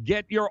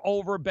get your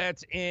over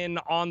bets in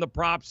on the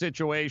prop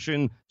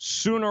situation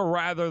sooner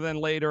rather than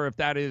later, if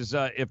that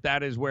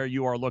is where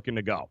you are looking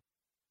to go.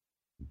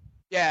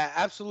 Yeah,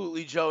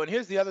 absolutely, Joe. And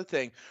here's the other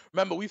thing.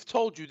 Remember, we've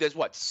told you there's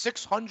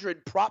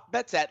 600 prop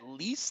bets at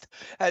least.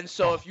 And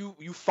so if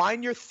you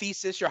find your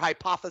thesis, your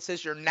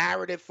hypothesis, your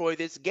narrative for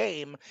this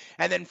game,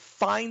 and then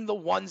find the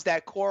ones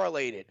that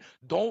correlate it.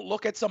 Don't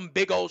look at some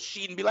big old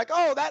sheet and be like,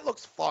 oh, that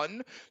looks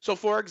fun. So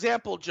for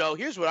example, Joe,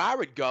 here's where I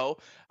would go.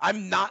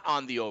 I'm not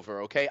on the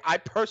over, okay? I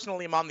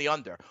personally am on the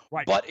under.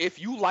 Right. But if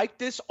you like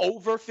this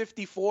over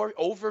 54,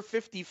 over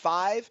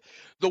 55,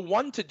 the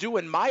one to do,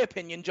 in my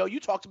opinion, Joe, you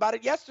talked about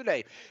it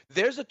yesterday.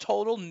 There's a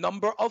total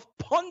number of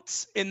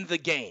punts in the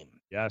game,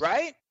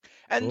 right?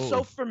 And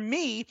so for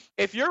me,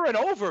 if you're an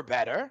over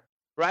better,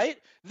 right,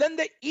 then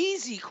the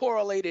easy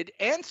correlated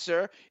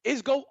answer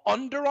is go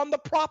under on the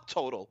prop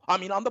total. I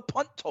mean, on the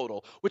punt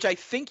total, which I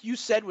think you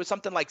said was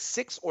something like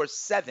 6 or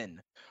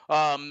 7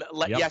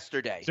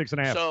 yesterday.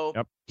 6.5. So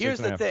here's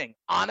the thing.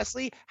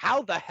 Honestly,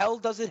 how the hell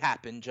does it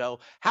happen, Joe?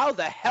 How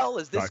the hell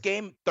is this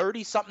game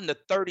 30-something to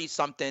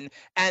 30-something,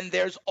 and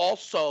there's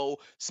also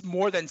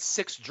more than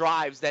 6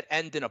 drives that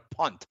end in a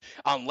punt?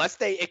 Unless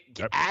they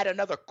add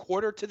another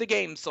quarter to the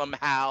game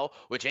somehow,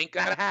 which ain't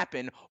going to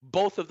happen,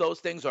 both of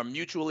those things are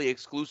mutually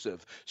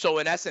exclusive. So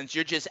in essence,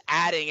 you're just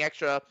adding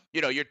extra,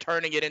 you're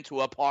turning it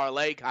into a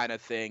parlay kind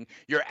of thing.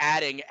 You're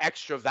adding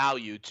extra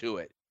value to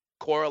it.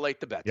 Correlate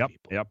the bets,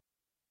 people. Yep.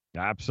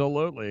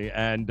 Absolutely.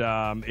 And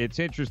it's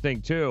interesting,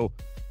 too,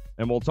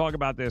 and we'll talk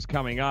about this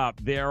coming up.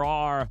 There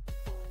are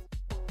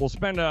we'll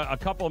spend a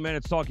couple of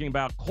minutes talking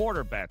about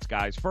quarter bets,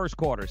 guys. First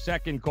quarter,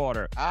 second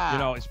quarter,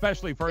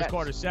 especially first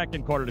quarter,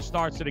 second quarter, the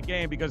starts of the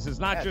game, because it's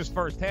not just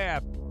first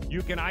half.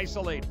 You can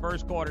isolate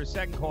first quarter,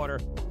 second quarter.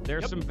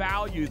 There's some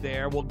value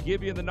there. We'll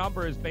give you the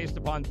numbers based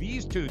upon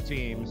these two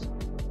teams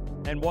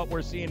and what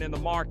we're seeing in the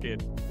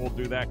market. We'll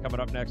do that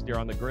coming up next year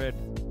on The Grid.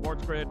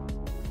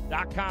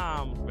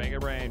 SportsGrid.com. Make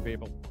it rain,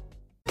 people.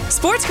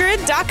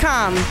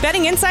 SportsGrid.com.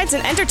 Betting insights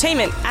and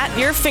entertainment at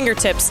your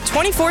fingertips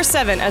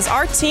 24/7 as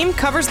our team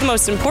covers the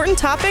most important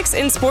topics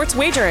in sports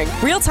wagering.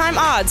 Real-time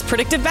odds,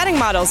 predictive betting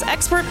models,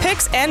 expert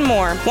picks, and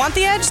more. Want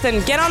the edge?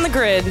 Then get on the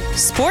grid.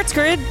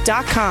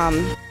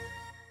 SportsGrid.com.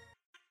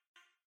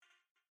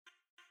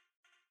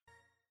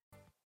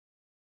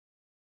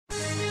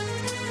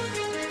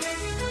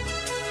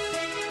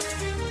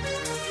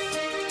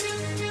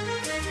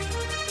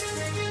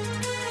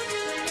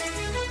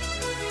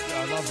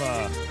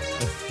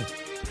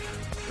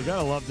 You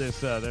gotta love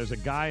this. There's a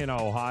guy in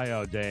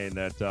Ohio, Dane,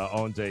 that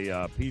owns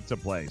a pizza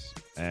place,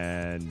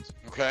 and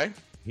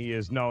he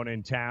is known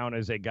in town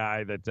as a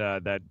guy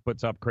that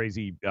puts up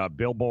crazy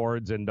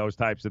billboards and those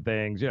types of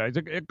things. He's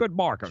a good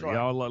marketer.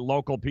 Sure.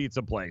 Local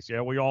pizza place.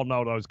 Yeah, we all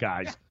know those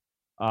guys.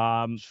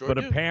 But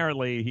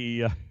apparently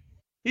he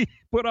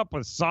put up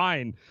a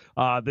sign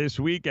this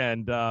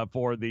weekend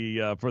for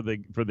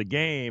the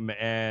game,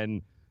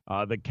 and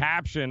the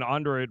caption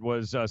under it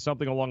was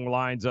something along the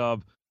lines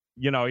of,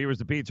 here's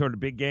the pizza in the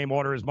big game.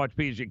 Order as much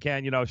pizza as you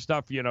can.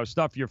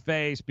 Stuff your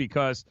face,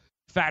 because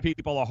fat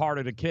people are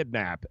harder to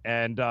kidnap.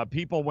 And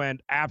people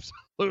went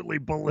absolutely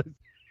ballistic.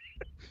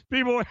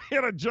 People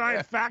hit a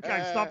giant fat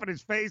guy stuffing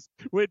his face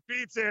with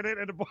pizza in it,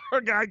 and the poor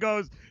guy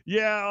goes,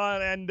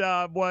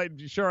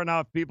 sure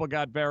enough, people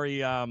got very,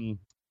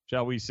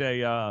 shall we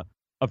say,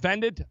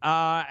 offended,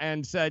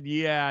 and said,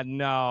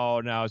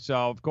 no.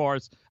 So, of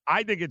course,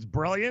 I think it's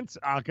brilliant,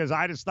 because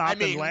I'd have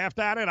stopped and laughed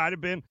at it.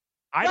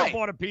 I'd have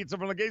bought a pizza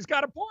from the guy. He's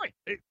got a point.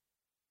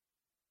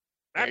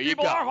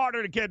 People are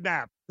harder to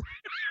kidnap.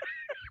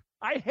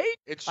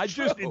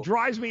 It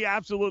drives me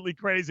absolutely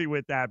crazy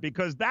with that,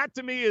 because that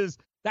to me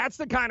that's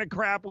the kind of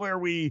crap where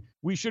we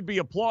should be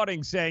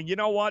applauding, saying, you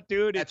know what,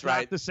 dude, it's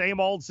not the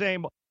same old.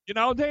 Dan,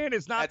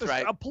 it's not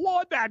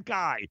applaud that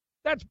guy.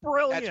 That's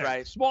brilliant. That's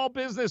right. Small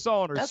business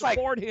owners,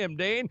 support him,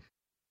 Dane.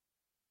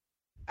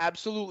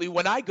 Absolutely.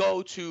 When I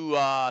go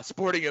to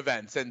sporting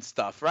events and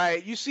stuff,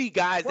 right, you see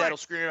guys that'll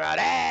scream out,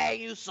 hey,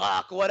 you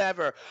suck,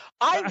 whatever.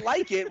 I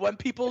like it when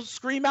people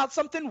scream out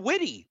something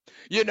witty,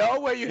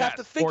 where you have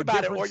to think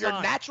about it, or your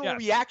natural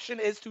reaction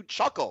is to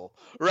chuckle,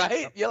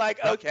 right? You're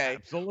like, okay,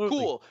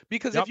 cool.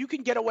 Because if you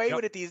can get away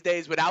with it these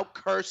days without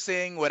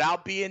cursing,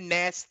 without being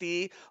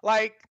nasty, all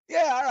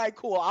right,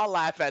 cool. I'll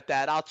laugh at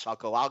that. I'll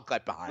chuckle. I'll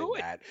get behind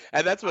that.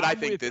 And that's what I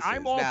think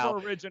I'm all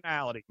for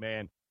originality,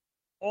 man.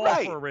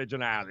 For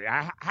originality.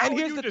 How are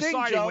you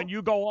deciding when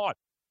you go on?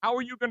 How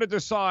are you going to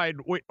decide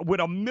with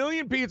a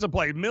million pizza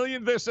plates,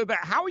 million this and that?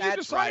 How are you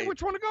deciding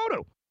which one to go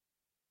to?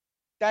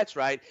 That's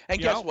right.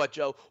 And guess what,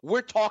 Joe?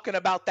 We're talking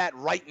about that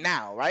right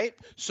now, right?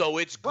 So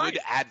it's good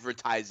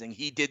advertising.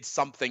 He did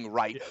something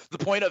right. The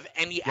point of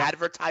any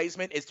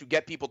advertisement is to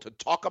get people to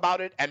talk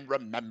about it and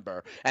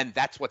remember. And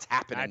that's what's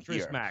happening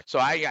here. So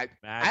I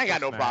ain't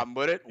got no problem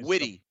with it.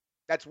 Witty.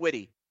 That's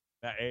witty.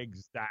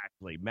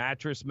 Exactly.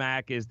 Mattress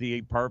Mac is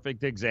the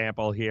perfect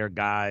example here,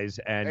 guys.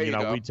 And,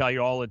 we tell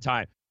you all the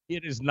time,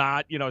 it is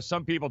not,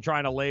 some people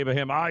trying to label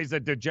him, he's a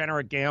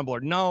degenerate gambler.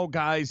 No,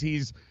 guys,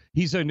 he's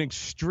an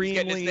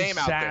extremely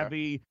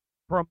savvy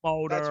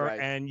promoter. That's right.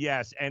 And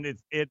yes, and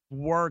it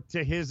worked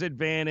to his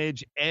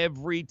advantage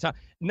every time.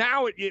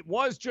 Now it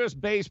was just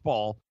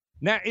baseball.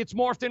 Now it's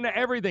morphed into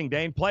everything,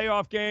 Dane.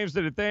 Playoff games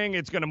to the thing.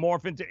 It's going to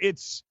morph into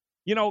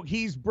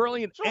he's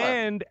brilliant,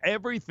 and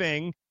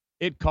everything.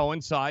 It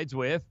coincides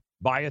with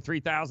buy a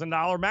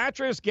 $3,000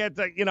 mattress, get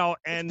the,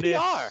 and it's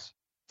PR.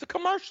 It's a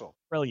commercial.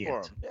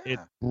 Brilliant. Yeah.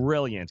 It's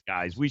brilliant,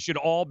 guys. We should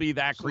all be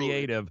that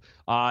creative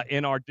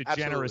in our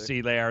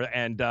degeneracy there,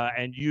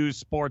 and use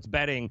sports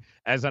betting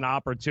as an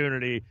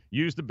opportunity.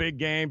 Use the big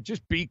game.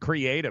 Just be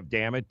creative,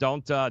 damn it.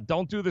 Don't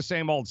do the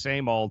same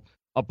old.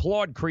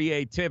 Applaud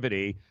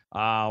creativity,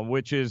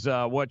 which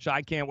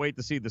I can't wait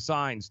to see the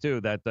signs too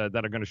that are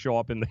going to show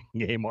up in the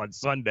game on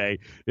Sunday.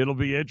 It'll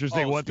be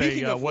interesting what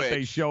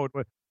they showed.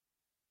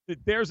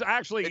 There's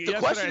actually the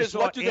question is,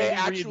 what do they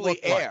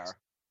actually air?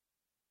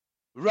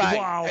 Right.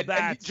 Wow,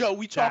 and Joe,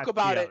 we talk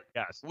about it.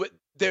 Yes.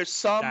 There's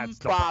some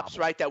props,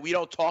 right, that we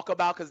don't talk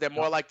about because they're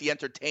more like the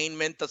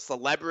entertainment, the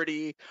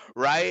celebrity,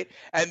 right?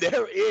 And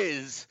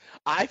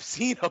I've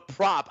seen a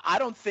prop. I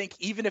don't think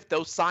even if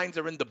those signs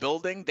are in the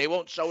building, they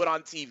won't show it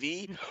on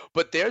TV.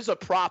 But there's a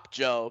prop,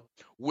 Joe.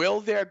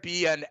 Will there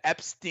be an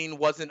Epstein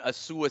wasn't a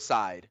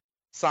suicide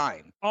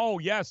sign? Oh,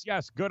 yes.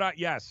 Good.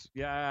 Yes.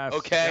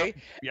 Okay.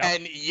 Yep.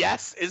 And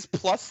yes is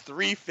plus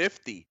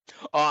 350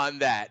 on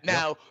that.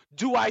 Now,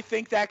 do I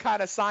think that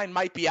kind of sign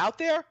might be out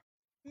there?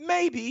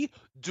 Maybe.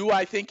 Do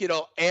I think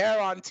it'll air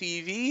on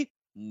TV?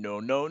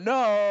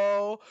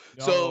 No.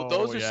 So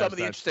those are some of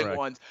the interesting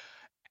ones.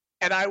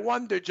 And I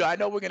wonder, Joe, I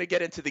know we're going to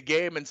get into the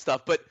game and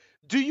stuff, but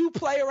do you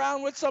play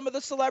around with some of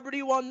the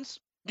celebrity ones?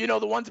 You know,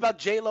 the ones about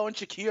J-Lo and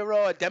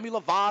Shakira, or Demi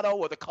Lovato,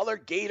 or the color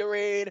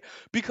Gatorade?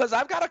 Because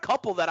I've got a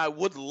couple that I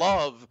would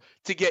love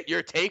to get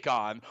your take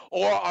on.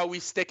 Or are we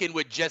sticking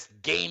with just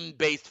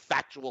game-based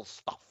factual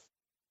stuff?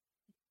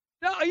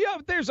 No, yeah,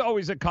 there's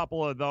always a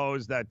couple of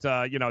those that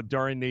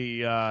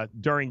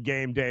during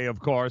game day, of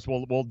course,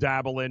 we'll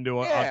dabble into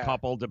a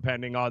couple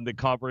depending on the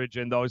coverage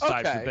and those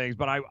types of things.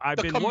 But I've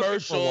been looking for one. The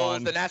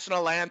commercials, the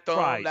national anthem,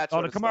 right? That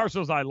sort the of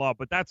commercials stuff. I love,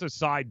 but that's a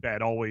side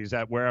bet always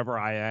at wherever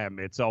I am.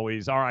 It's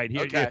always all right.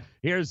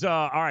 Here's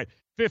all right.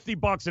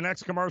 $50 an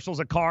X commercial's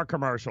a car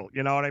commercial.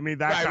 You know what I mean?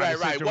 That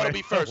right. What'll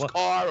be first,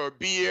 car or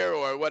beer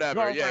or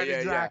whatever?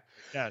 Yeah.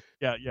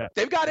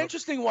 They've got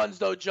interesting ones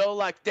though, Joe.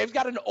 Like they've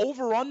got an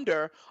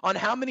over/under on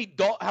how many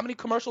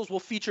commercials will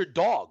feature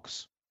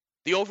dogs.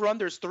 The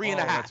over/under is 3.5.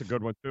 That's a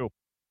good one too.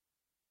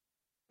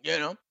 You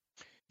know,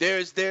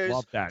 there's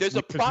Love that. there's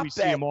a prop we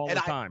see bet, them all and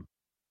the time.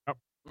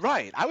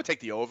 Right, I would take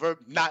the over,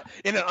 not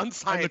in an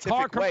unscientific and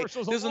the car way.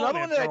 commercials There's alone, another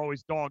one they're that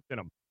always dogged in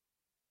them.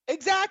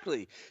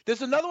 Exactly.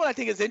 There's another one I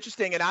think is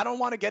interesting, and I don't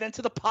want to get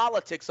into the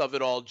politics of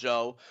it all,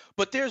 Joe,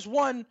 but there's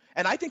one,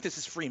 and I think this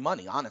is free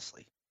money,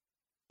 honestly.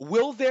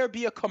 Will there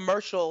be a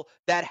commercial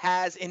that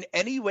has in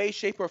any way,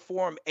 shape, or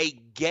form a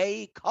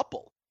gay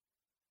couple?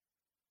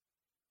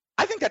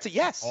 I think that's a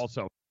yes.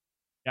 Also,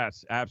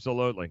 yes,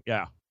 absolutely,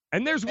 yeah.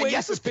 And there's ways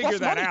yes to is figure plus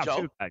that money, out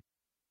Joe. too. Right.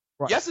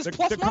 Yes is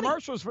plus the money.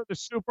 commercials for the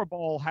Super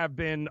Bowl have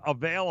been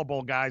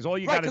available, guys. All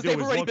you got to 'cause do they've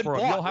is already look been for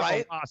them. bought, You'll have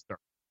right? a roster.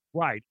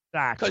 Right,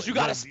 exactly. Because you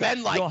got to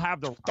spend like you'll have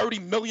the $30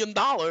 million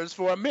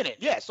for a minute.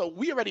 Yeah, so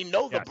we already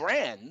know the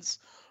brands,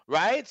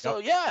 right? So,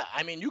 yeah,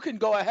 I mean, you can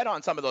go ahead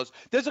on some of those.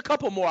 There's a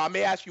couple more. I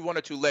may ask you one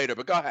or two later,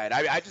 but go ahead.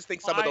 I just think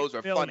some of those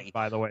are funny.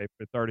 By the way,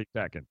 for 30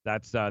 seconds.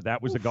 That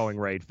was the going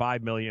rate.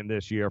 $5 million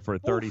this year for a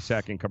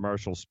 30-second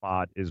commercial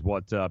spot is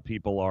what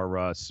people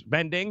are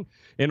spending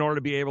in order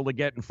to be able to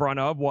get in front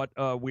of what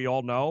we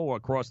all know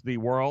across the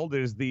world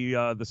is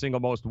the single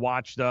most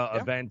watched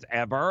event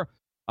ever.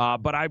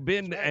 But I've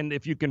been, and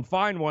if you can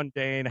find one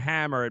day and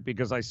hammer it,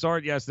 because I saw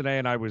it yesterday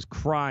and I was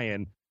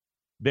crying.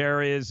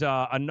 There is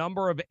a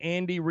number of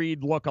Andy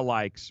Reid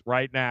lookalikes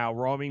right now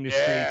roaming the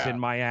streets in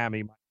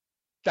Miami.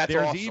 There's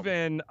awesome.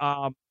 even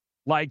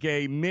like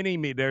a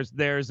mini-me.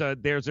 There's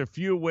a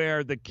few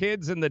where the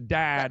kids and the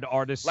dad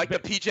are like the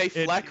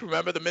PJ Fleck.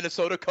 Remember the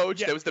Minnesota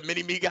coach? Yeah. There was the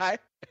mini-me guy.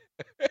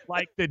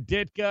 Like the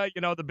Ditka,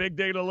 the big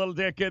Ditka, the little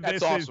Ditka.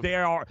 That's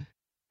awesome.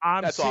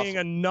 I'm seeing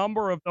a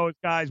number of those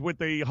guys with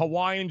the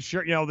Hawaiian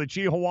shirt, the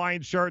Chi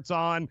Hawaiian shirts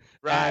on.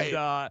 Right.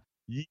 And,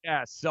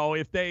 yes. So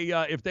if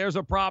there's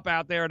a prop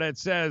out there that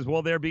says,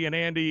 will there be an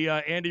Andy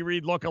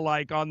Reid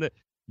lookalike on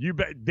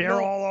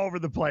they're all over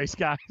the place,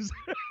 guys.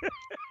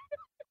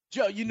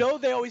 Joe,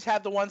 they always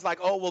have the ones like,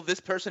 oh, will this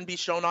person be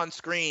shown on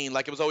screen?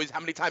 Like it was always, how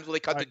many times will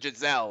they cut to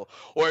Giselle?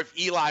 Or if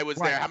Eli was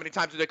there, how many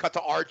times do they cut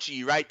to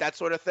Archie, right? That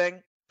sort of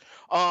thing.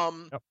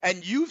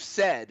 And you've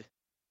said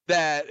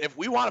that if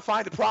we want to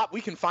find the prop,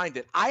 we can find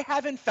it. I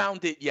haven't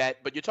found it yet,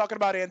 but you're talking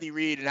about Andy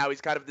Reid and how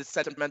he's kind of this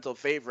sentimental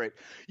favorite.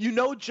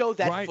 Joe,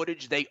 that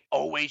footage they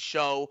always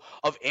show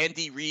of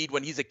Andy Reid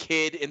when he's a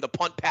kid in the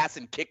punt, pass,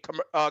 and kick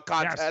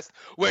contest,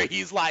 where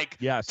he's like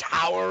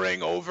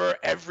towering over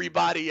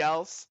everybody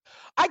else.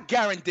 I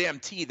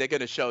guarantee they're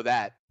going to show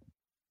that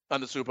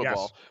on the Super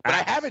Bowl, but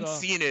I haven't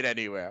seen it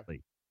anywhere.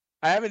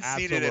 I haven't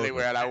seen it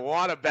anywhere, and I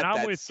want to bet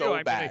that's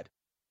so bad.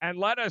 And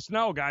let us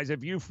know, guys,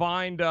 if you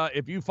find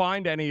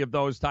any of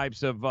those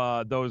types of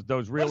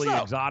those really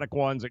exotic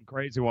ones and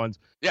crazy ones.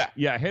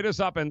 Yeah, hit us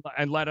up and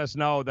let us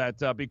know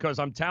that because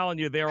I'm telling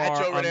you there at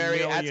are Joe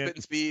Ranieri, at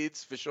Spittin'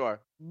 Speeds for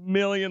sure.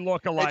 Million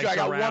lookalikes. Hey, Joe, I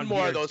got around one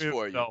more of those too,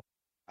 for you. So.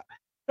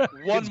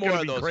 One more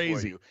of those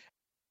crazy. for you.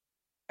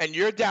 And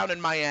you're down in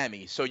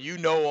Miami, so you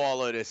know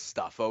all of this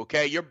stuff,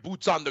 okay? Your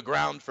boots on the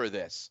ground for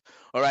this.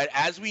 All right.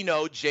 As we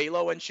know,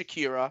 J-Lo and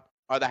Shakira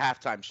are the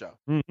halftime show.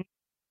 Mm-hmm.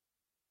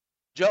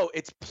 Joe,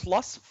 it's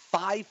plus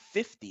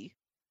 550.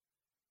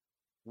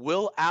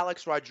 Will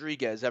Alex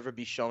Rodriguez ever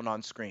be shown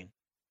on screen?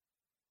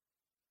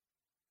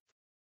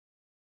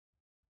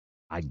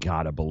 I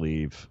gotta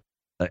believe.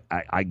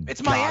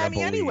 It's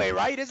Miami anyway,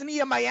 right? Isn't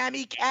he a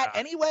Miami cat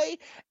anyway?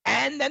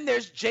 And then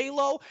there's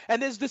J-Lo, and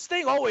there's this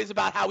thing always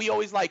about how he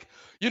always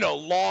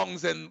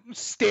longs and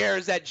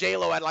stares at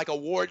J-Lo at like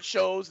award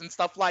shows and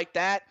stuff like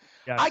that.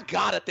 Yes. I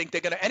gotta think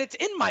they're gonna, and it's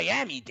in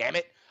Miami, damn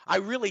it. I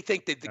really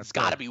think that it's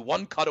got to be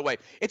one cutaway.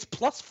 It's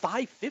plus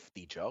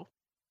 550, Joe.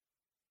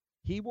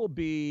 He will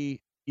be.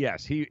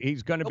 Yes,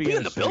 he's going to be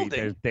in the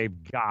building.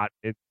 They've got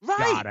it.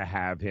 Got to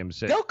have him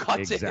sit. They'll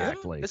cut to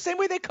him the same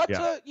way they cut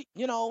to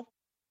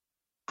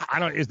I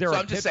don't. Is there? So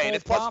I'm just saying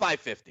it's plus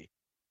 550.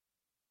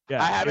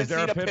 Yeah, I haven't seen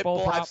a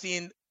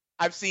Pitbull.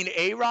 I've seen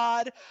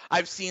A-Rod.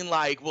 I've seen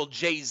will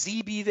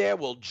Jay-Z be there?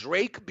 Will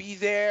Drake be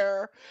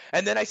there?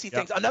 And then I see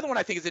things. Another one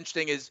I think is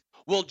interesting is,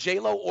 will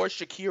J-Lo or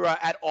Shakira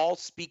at all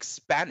speak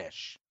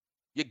Spanish?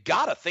 You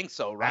gotta think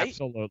so, right?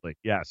 Absolutely.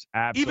 Yes.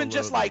 Absolutely. Even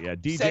just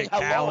DJ saying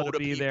hello Khaled to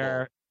be people.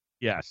 there.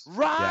 Yes.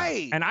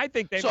 Right. Yeah. And I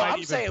think they might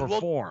even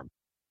perform.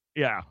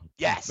 Yeah.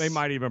 Yes. They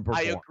might even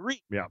perform. I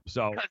agree. Yeah.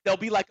 So there'll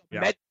be like a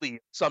medley of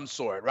some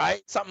sort,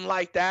 right? Something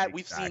like that. Exactly.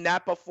 We've seen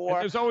that before.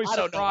 And there's always I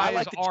don't know. I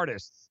surprise like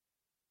artists.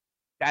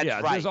 That's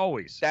right. There's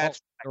always.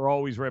 They're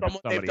always ripping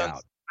somebody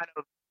out. Kind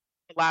of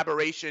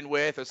collaboration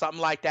with or something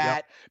like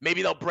that.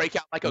 Maybe they'll break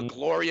out like a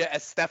Gloria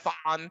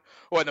Estefan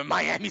or the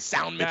Miami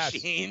Sound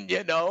Machine,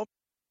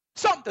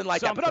 something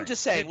like that. But I'm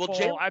just saying,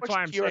 Pitbull, that's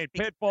why I'm saying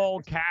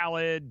Pitbull,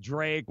 Khaled,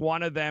 Drake,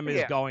 one of them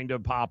is going to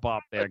pop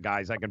up there,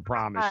 guys. I can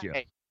promise you.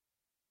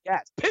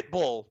 Yes,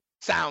 Pitbull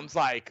sounds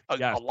like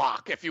a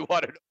lock if you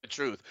want to know the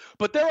truth.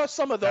 But there are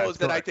some of those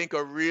that I think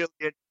are really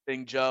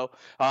interesting, Joe.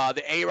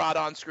 The A-Rod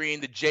on screen,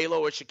 the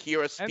J-Lo or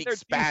Shakira speak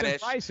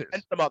Spanish,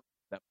 and some other.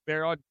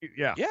 There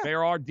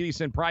are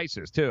decent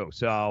prices too.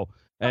 So,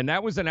 and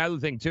that was another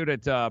thing too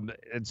that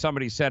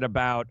somebody said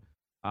about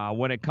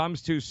when it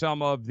comes to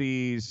some of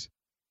these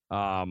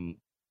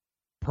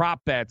prop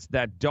bets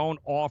that don't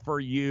offer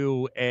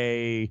you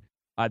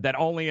that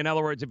only, in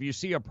other words, if you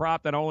see a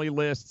prop that only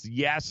lists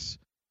yes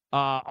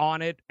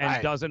on it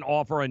and doesn't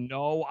offer a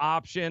no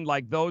option,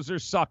 like those are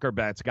sucker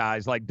bets,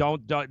 guys. Like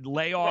don't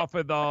lay off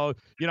of those.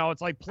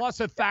 It's like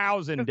plus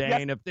 1,000,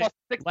 Dane.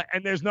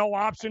 And there's no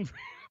option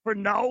for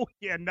no.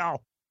 Yeah, no.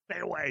 Stay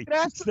away.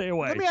 Stay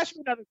away. Let me ask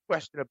you another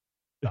question about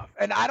stuff.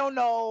 And I don't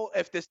know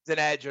if this is an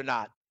edge or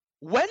not.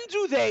 When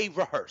do they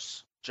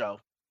rehearse, Joe?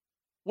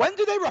 When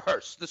do they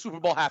rehearse the Super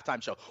Bowl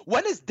halftime show?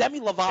 When is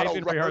Demi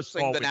Lovato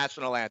rehearsing the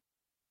national anthem?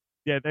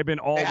 Yeah, they've been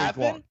all week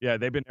long. Yeah,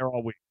 they've been there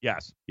all week.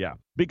 Yes, yeah.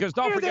 Because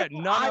don't forget,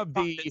 none of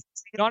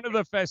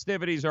the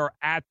festivities are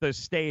at the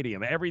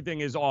stadium. Everything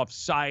is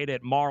off-site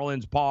at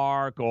Marlins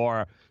Park,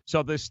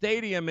 so the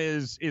stadium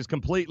is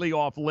completely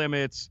off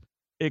limits,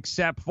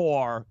 except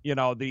for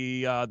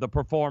the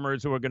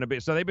performers who are going to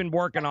be. So they've been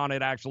working on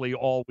it actually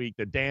all week.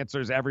 The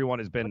dancers, everyone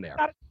has been there.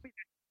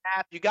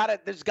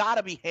 There's got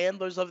to be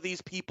handlers of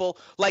these people.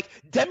 Like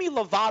Demi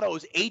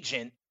Lovato's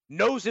agent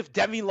knows if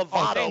Demi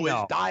Lovato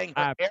is dying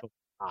her hair.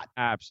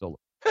 Absolutely.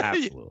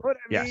 You know what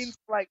I mean?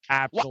 Like,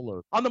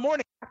 absolutely. On the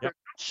morning after,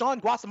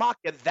 Sean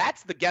Guasamacchia,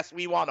 that's the guest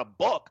we want to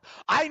book.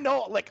 I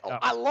know,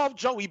 I love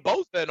Joey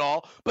Bosa and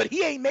all, but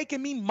he ain't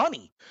making me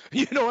money.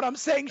 You know what I'm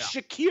saying?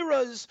 Yeah.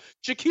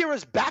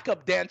 Shakira's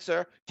backup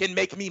dancer can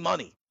make me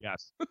money.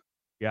 Yes.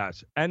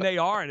 Yes. And they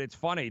are, and it's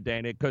funny,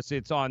 Dana, because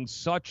it's on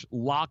such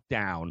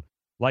lockdown.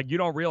 Like, you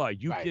don't realize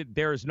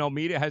there's no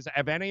media.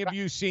 Have any of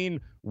you seen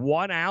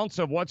 1 ounce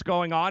of what's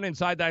going on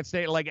inside that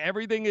state? Like,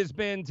 everything has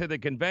been to the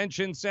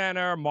convention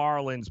center,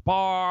 Marlins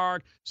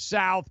Park,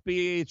 South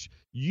Beach.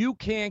 You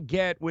can't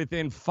get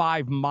within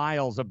 5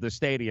 miles of the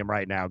stadium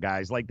right now,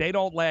 guys. Like, they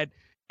don't let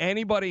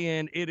anybody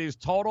in. It is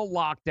total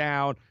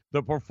lockdown.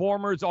 The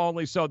performers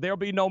only. So there'll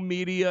be no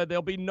media.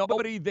 There'll be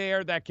nobody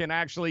there that can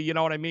actually, you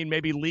know what I mean,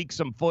 maybe leak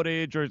some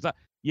footage or something.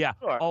 Yeah.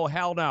 Sure. Oh,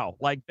 hell no.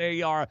 Like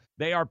they are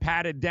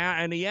padded down.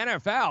 And the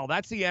NFL,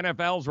 that's the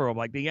NFL's room.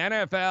 Like the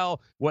NFL,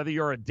 whether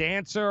you're a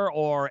dancer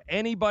or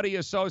anybody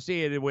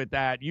associated with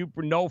that,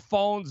 no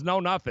phones, no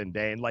nothing,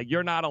 Dane. Like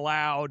you're not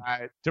allowed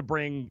to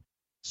bring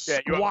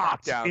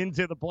squats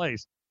into the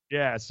place.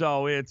 Yeah.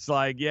 So it's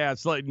like,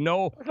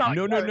 no. They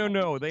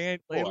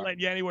ain't letting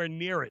you anywhere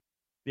near it.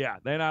 Yeah,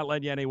 they're not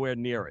letting you anywhere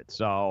near it.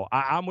 So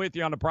I'm with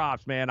you on the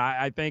props, man.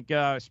 I think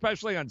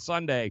especially on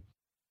Sunday,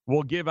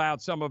 we'll give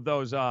out some of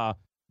those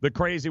the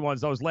crazy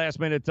ones, those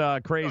last-minute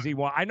crazy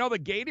ones. I know the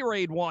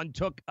Gatorade one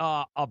took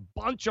a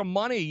bunch of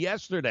money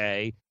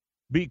yesterday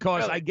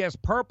because I guess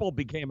purple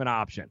became an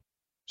option.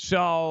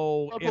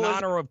 So purple in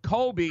honor of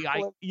Kobe,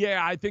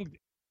 I think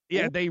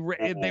they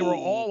were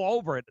all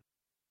over it.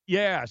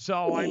 Yeah,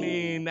 so I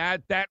mean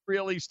that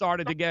really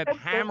started to get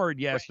hammered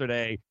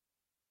yesterday.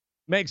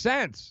 Makes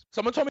sense.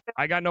 Someone told me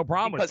I got no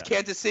problem with that. Because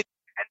Kansas City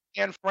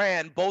and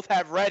Fran both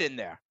have red in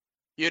there.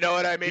 You know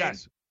what I mean?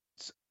 Yes.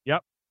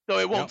 Yep. So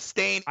it won't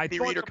stain the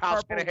reader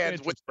Kyle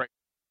Shanahan's whispering.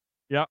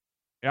 Yep.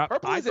 Yep.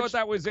 I thought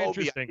that was Kobe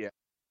interesting. Idea.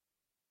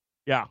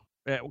 Yeah.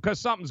 Because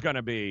something's going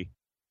to be.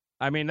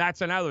 I mean,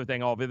 that's another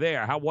thing over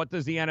there. What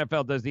does the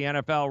NFL? Does the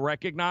NFL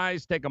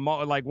recognize?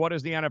 What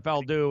does the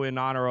NFL do in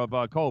honor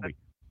of Kobe?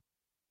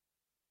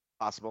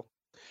 Possible.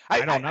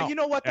 I don't know. You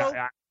know what though?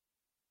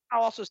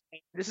 I'll also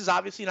say this is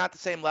obviously not the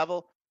same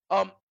level.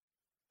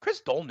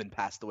 Chris Dolman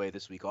passed away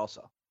this week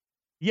also.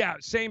 Yeah,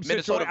 same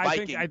situation. I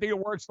think it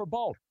works for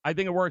both.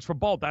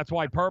 That's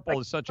why purple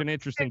is such an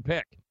interesting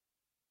pick.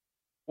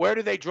 Where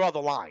do they draw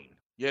the line?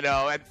 You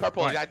know, and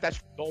purple,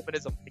 that's Dolman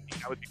is a pick.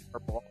 That would be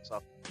purple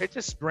also. It's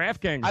just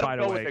DraftKings, by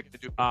the way.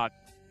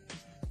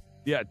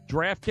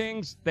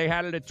 DraftKings, they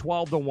had it at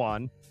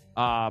 12-1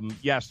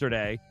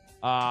 yesterday.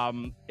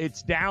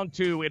 It's down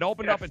to, it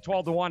opened up at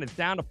 12-1. It's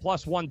down to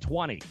plus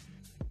 120.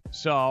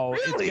 So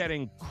It's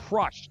getting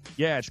crushed.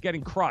 Yeah, it's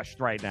getting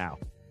crushed right now.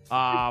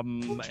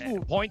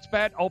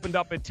 PointsBet opened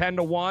up at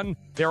 10-1.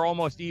 They're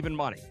almost even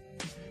money.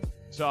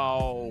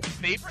 So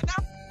favorite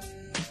now?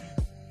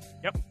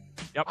 Yep.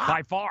 Yep,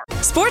 by far.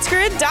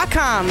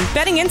 SportsGrid.com.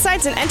 Betting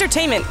insights and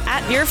entertainment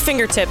at your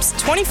fingertips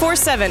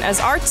 24/7 as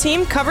our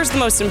team covers the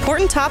most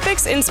important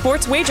topics in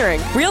sports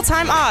wagering.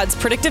 Real-time odds,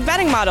 predictive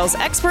betting models,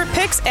 expert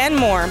picks, and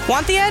more.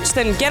 Want the edge?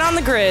 Then get on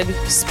the grid.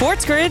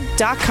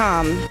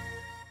 SportsGrid.com.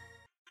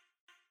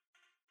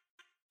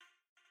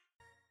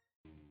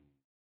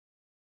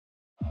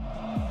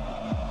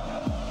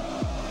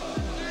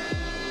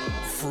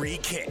 Free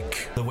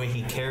kick. The way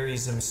he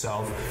carries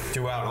himself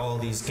throughout all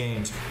these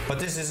games. But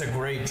this is a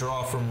great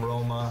draw from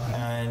Roma,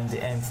 and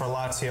for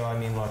Lazio, I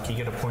mean, look, you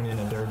get a point in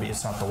a derby,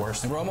 it's not the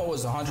worst. Roma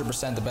was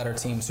 100% the better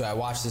team, so I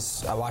watched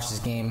this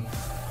game.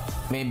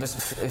 I mean,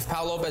 if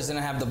Pau Lopez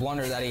didn't have the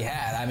blunder that he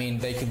had, I mean,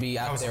 they could be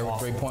out there with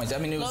 3 points. I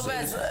mean, it was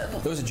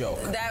a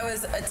joke. That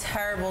was a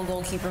terrible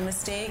goalkeeper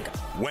mistake.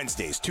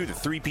 Wednesdays, 2 to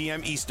 3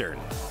 p.m. Eastern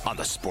on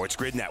the Sports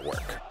Grid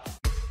Network.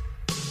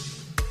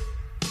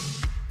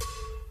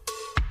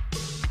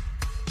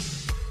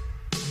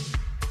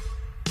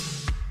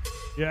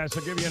 Yeah,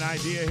 so give you an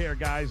idea here,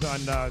 guys,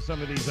 on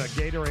some of these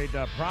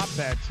Gatorade prop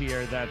bets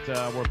here that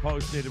were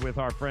posted with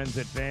our friends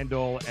at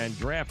FanDuel and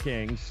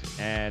DraftKings.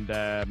 And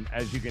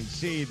as you can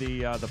see,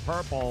 the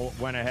purple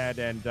went ahead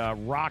and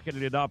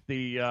rocketed it up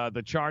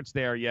the charts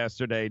there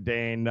yesterday,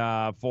 Dane,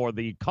 for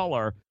the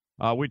color,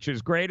 which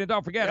is great. And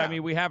don't forget, I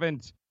mean, we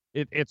haven't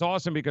it's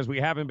awesome because we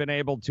haven't been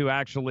able to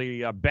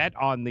actually bet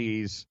on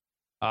these.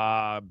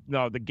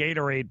 The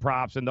Gatorade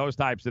props and those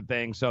types of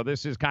things. So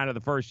this is kind of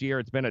the first year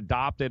it's been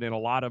adopted in a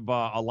lot of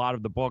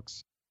the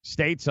books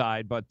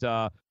stateside. But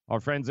our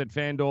friends at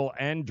FanDuel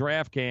and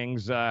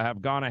DraftKings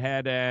have gone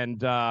ahead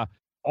and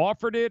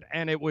offered it,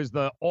 and it was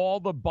all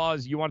the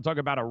buzz. You want to talk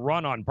about a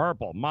run on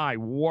purple? My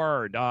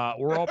word,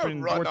 we're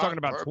opening. We're talking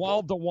about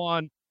purple.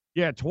 12-1.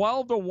 Yeah,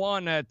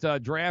 12-1 at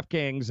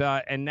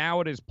DraftKings, and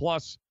now it is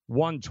plus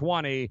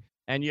 120.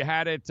 And you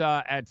had it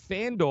at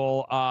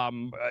FanDuel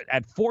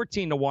at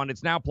 14-1.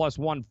 It's now plus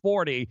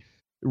 140.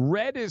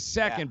 Red is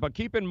second, but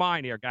keep in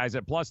mind here, guys,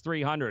 at plus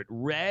 300,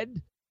 red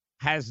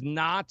has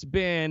not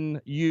been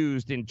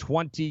used in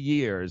 20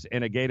 years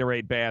in a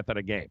Gatorade bath at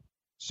a game.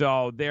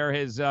 So there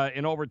has,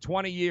 in over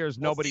 20 years,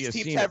 nobody has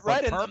seen it.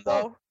 Red in them,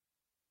 though.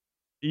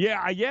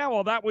 Yeah.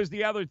 Well, that was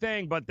the other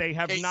thing, but they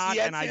have not,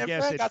 and I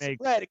guess it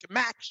makes red. It can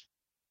match.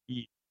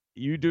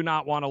 You do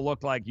not want to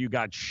look like you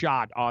got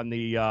shot on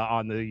the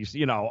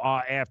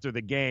after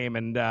the game.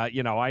 And,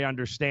 I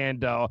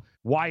understand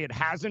why it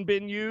hasn't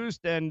been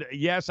used. And,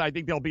 yes, I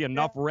think there'll be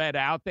enough red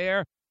out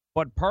there.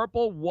 But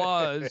purple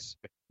was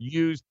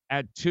used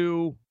at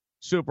 2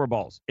 Super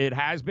Bowls. It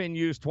has been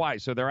used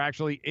twice. So there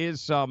actually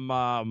is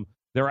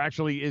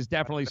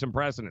definitely some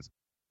precedence.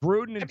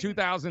 Gruden in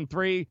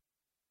 2003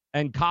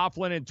 and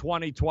Coughlin in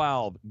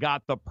 2012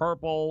 got the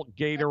purple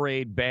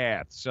Gatorade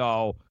bath.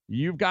 So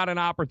you've got an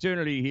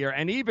opportunity here.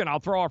 And even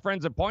I'll throw our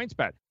friends at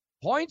PointsBet.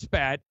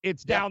 PointsBet,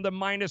 it's down to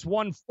minus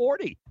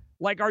 140.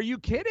 Like, are you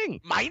kidding?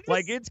 Minus?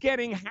 Like, it's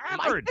getting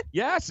hammered. Minus?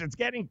 Yes, it's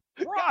getting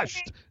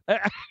crushed.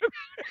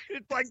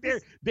 It's like they're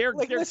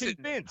listen,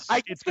 convinced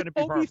it's going to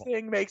be purple. The Kobe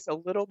thing makes a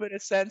little bit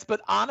of sense, but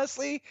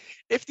honestly,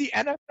 if the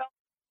NFL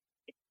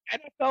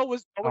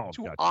was going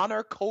to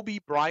honor Kobe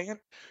Bryant,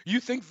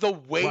 you think the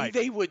way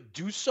they would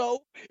do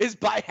so is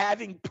by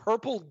having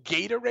purple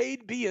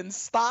Gatorade be in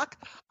stock?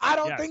 I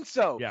don't think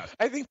so. Yes.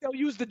 I think they'll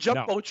use the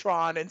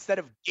Jumbotron instead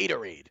of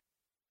Gatorade.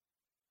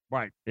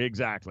 Right,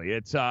 exactly.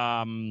 It's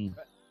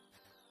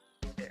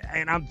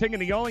and I'm thinking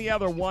the only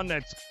other one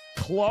that's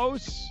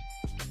close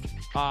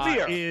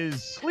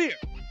is Clear.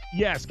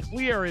 Yes,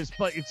 Clear is,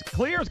 but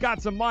Clear's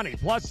got some money,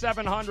 plus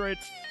 700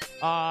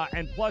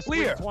 and plus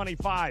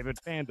 325 at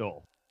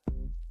FanDuel.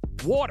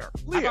 Water.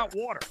 Clear. How about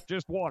water?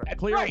 Just water. That's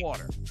Clear right.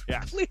 water.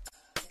 Yeah. Clear.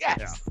 Yes.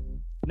 Yeah.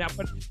 Now,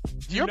 but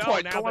to your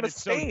point, now don't want to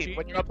it's so stain cheap,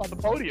 when you're up on the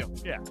podium.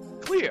 Yeah.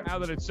 Clear. Now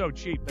that it's so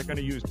cheap, they're going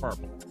to use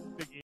purple.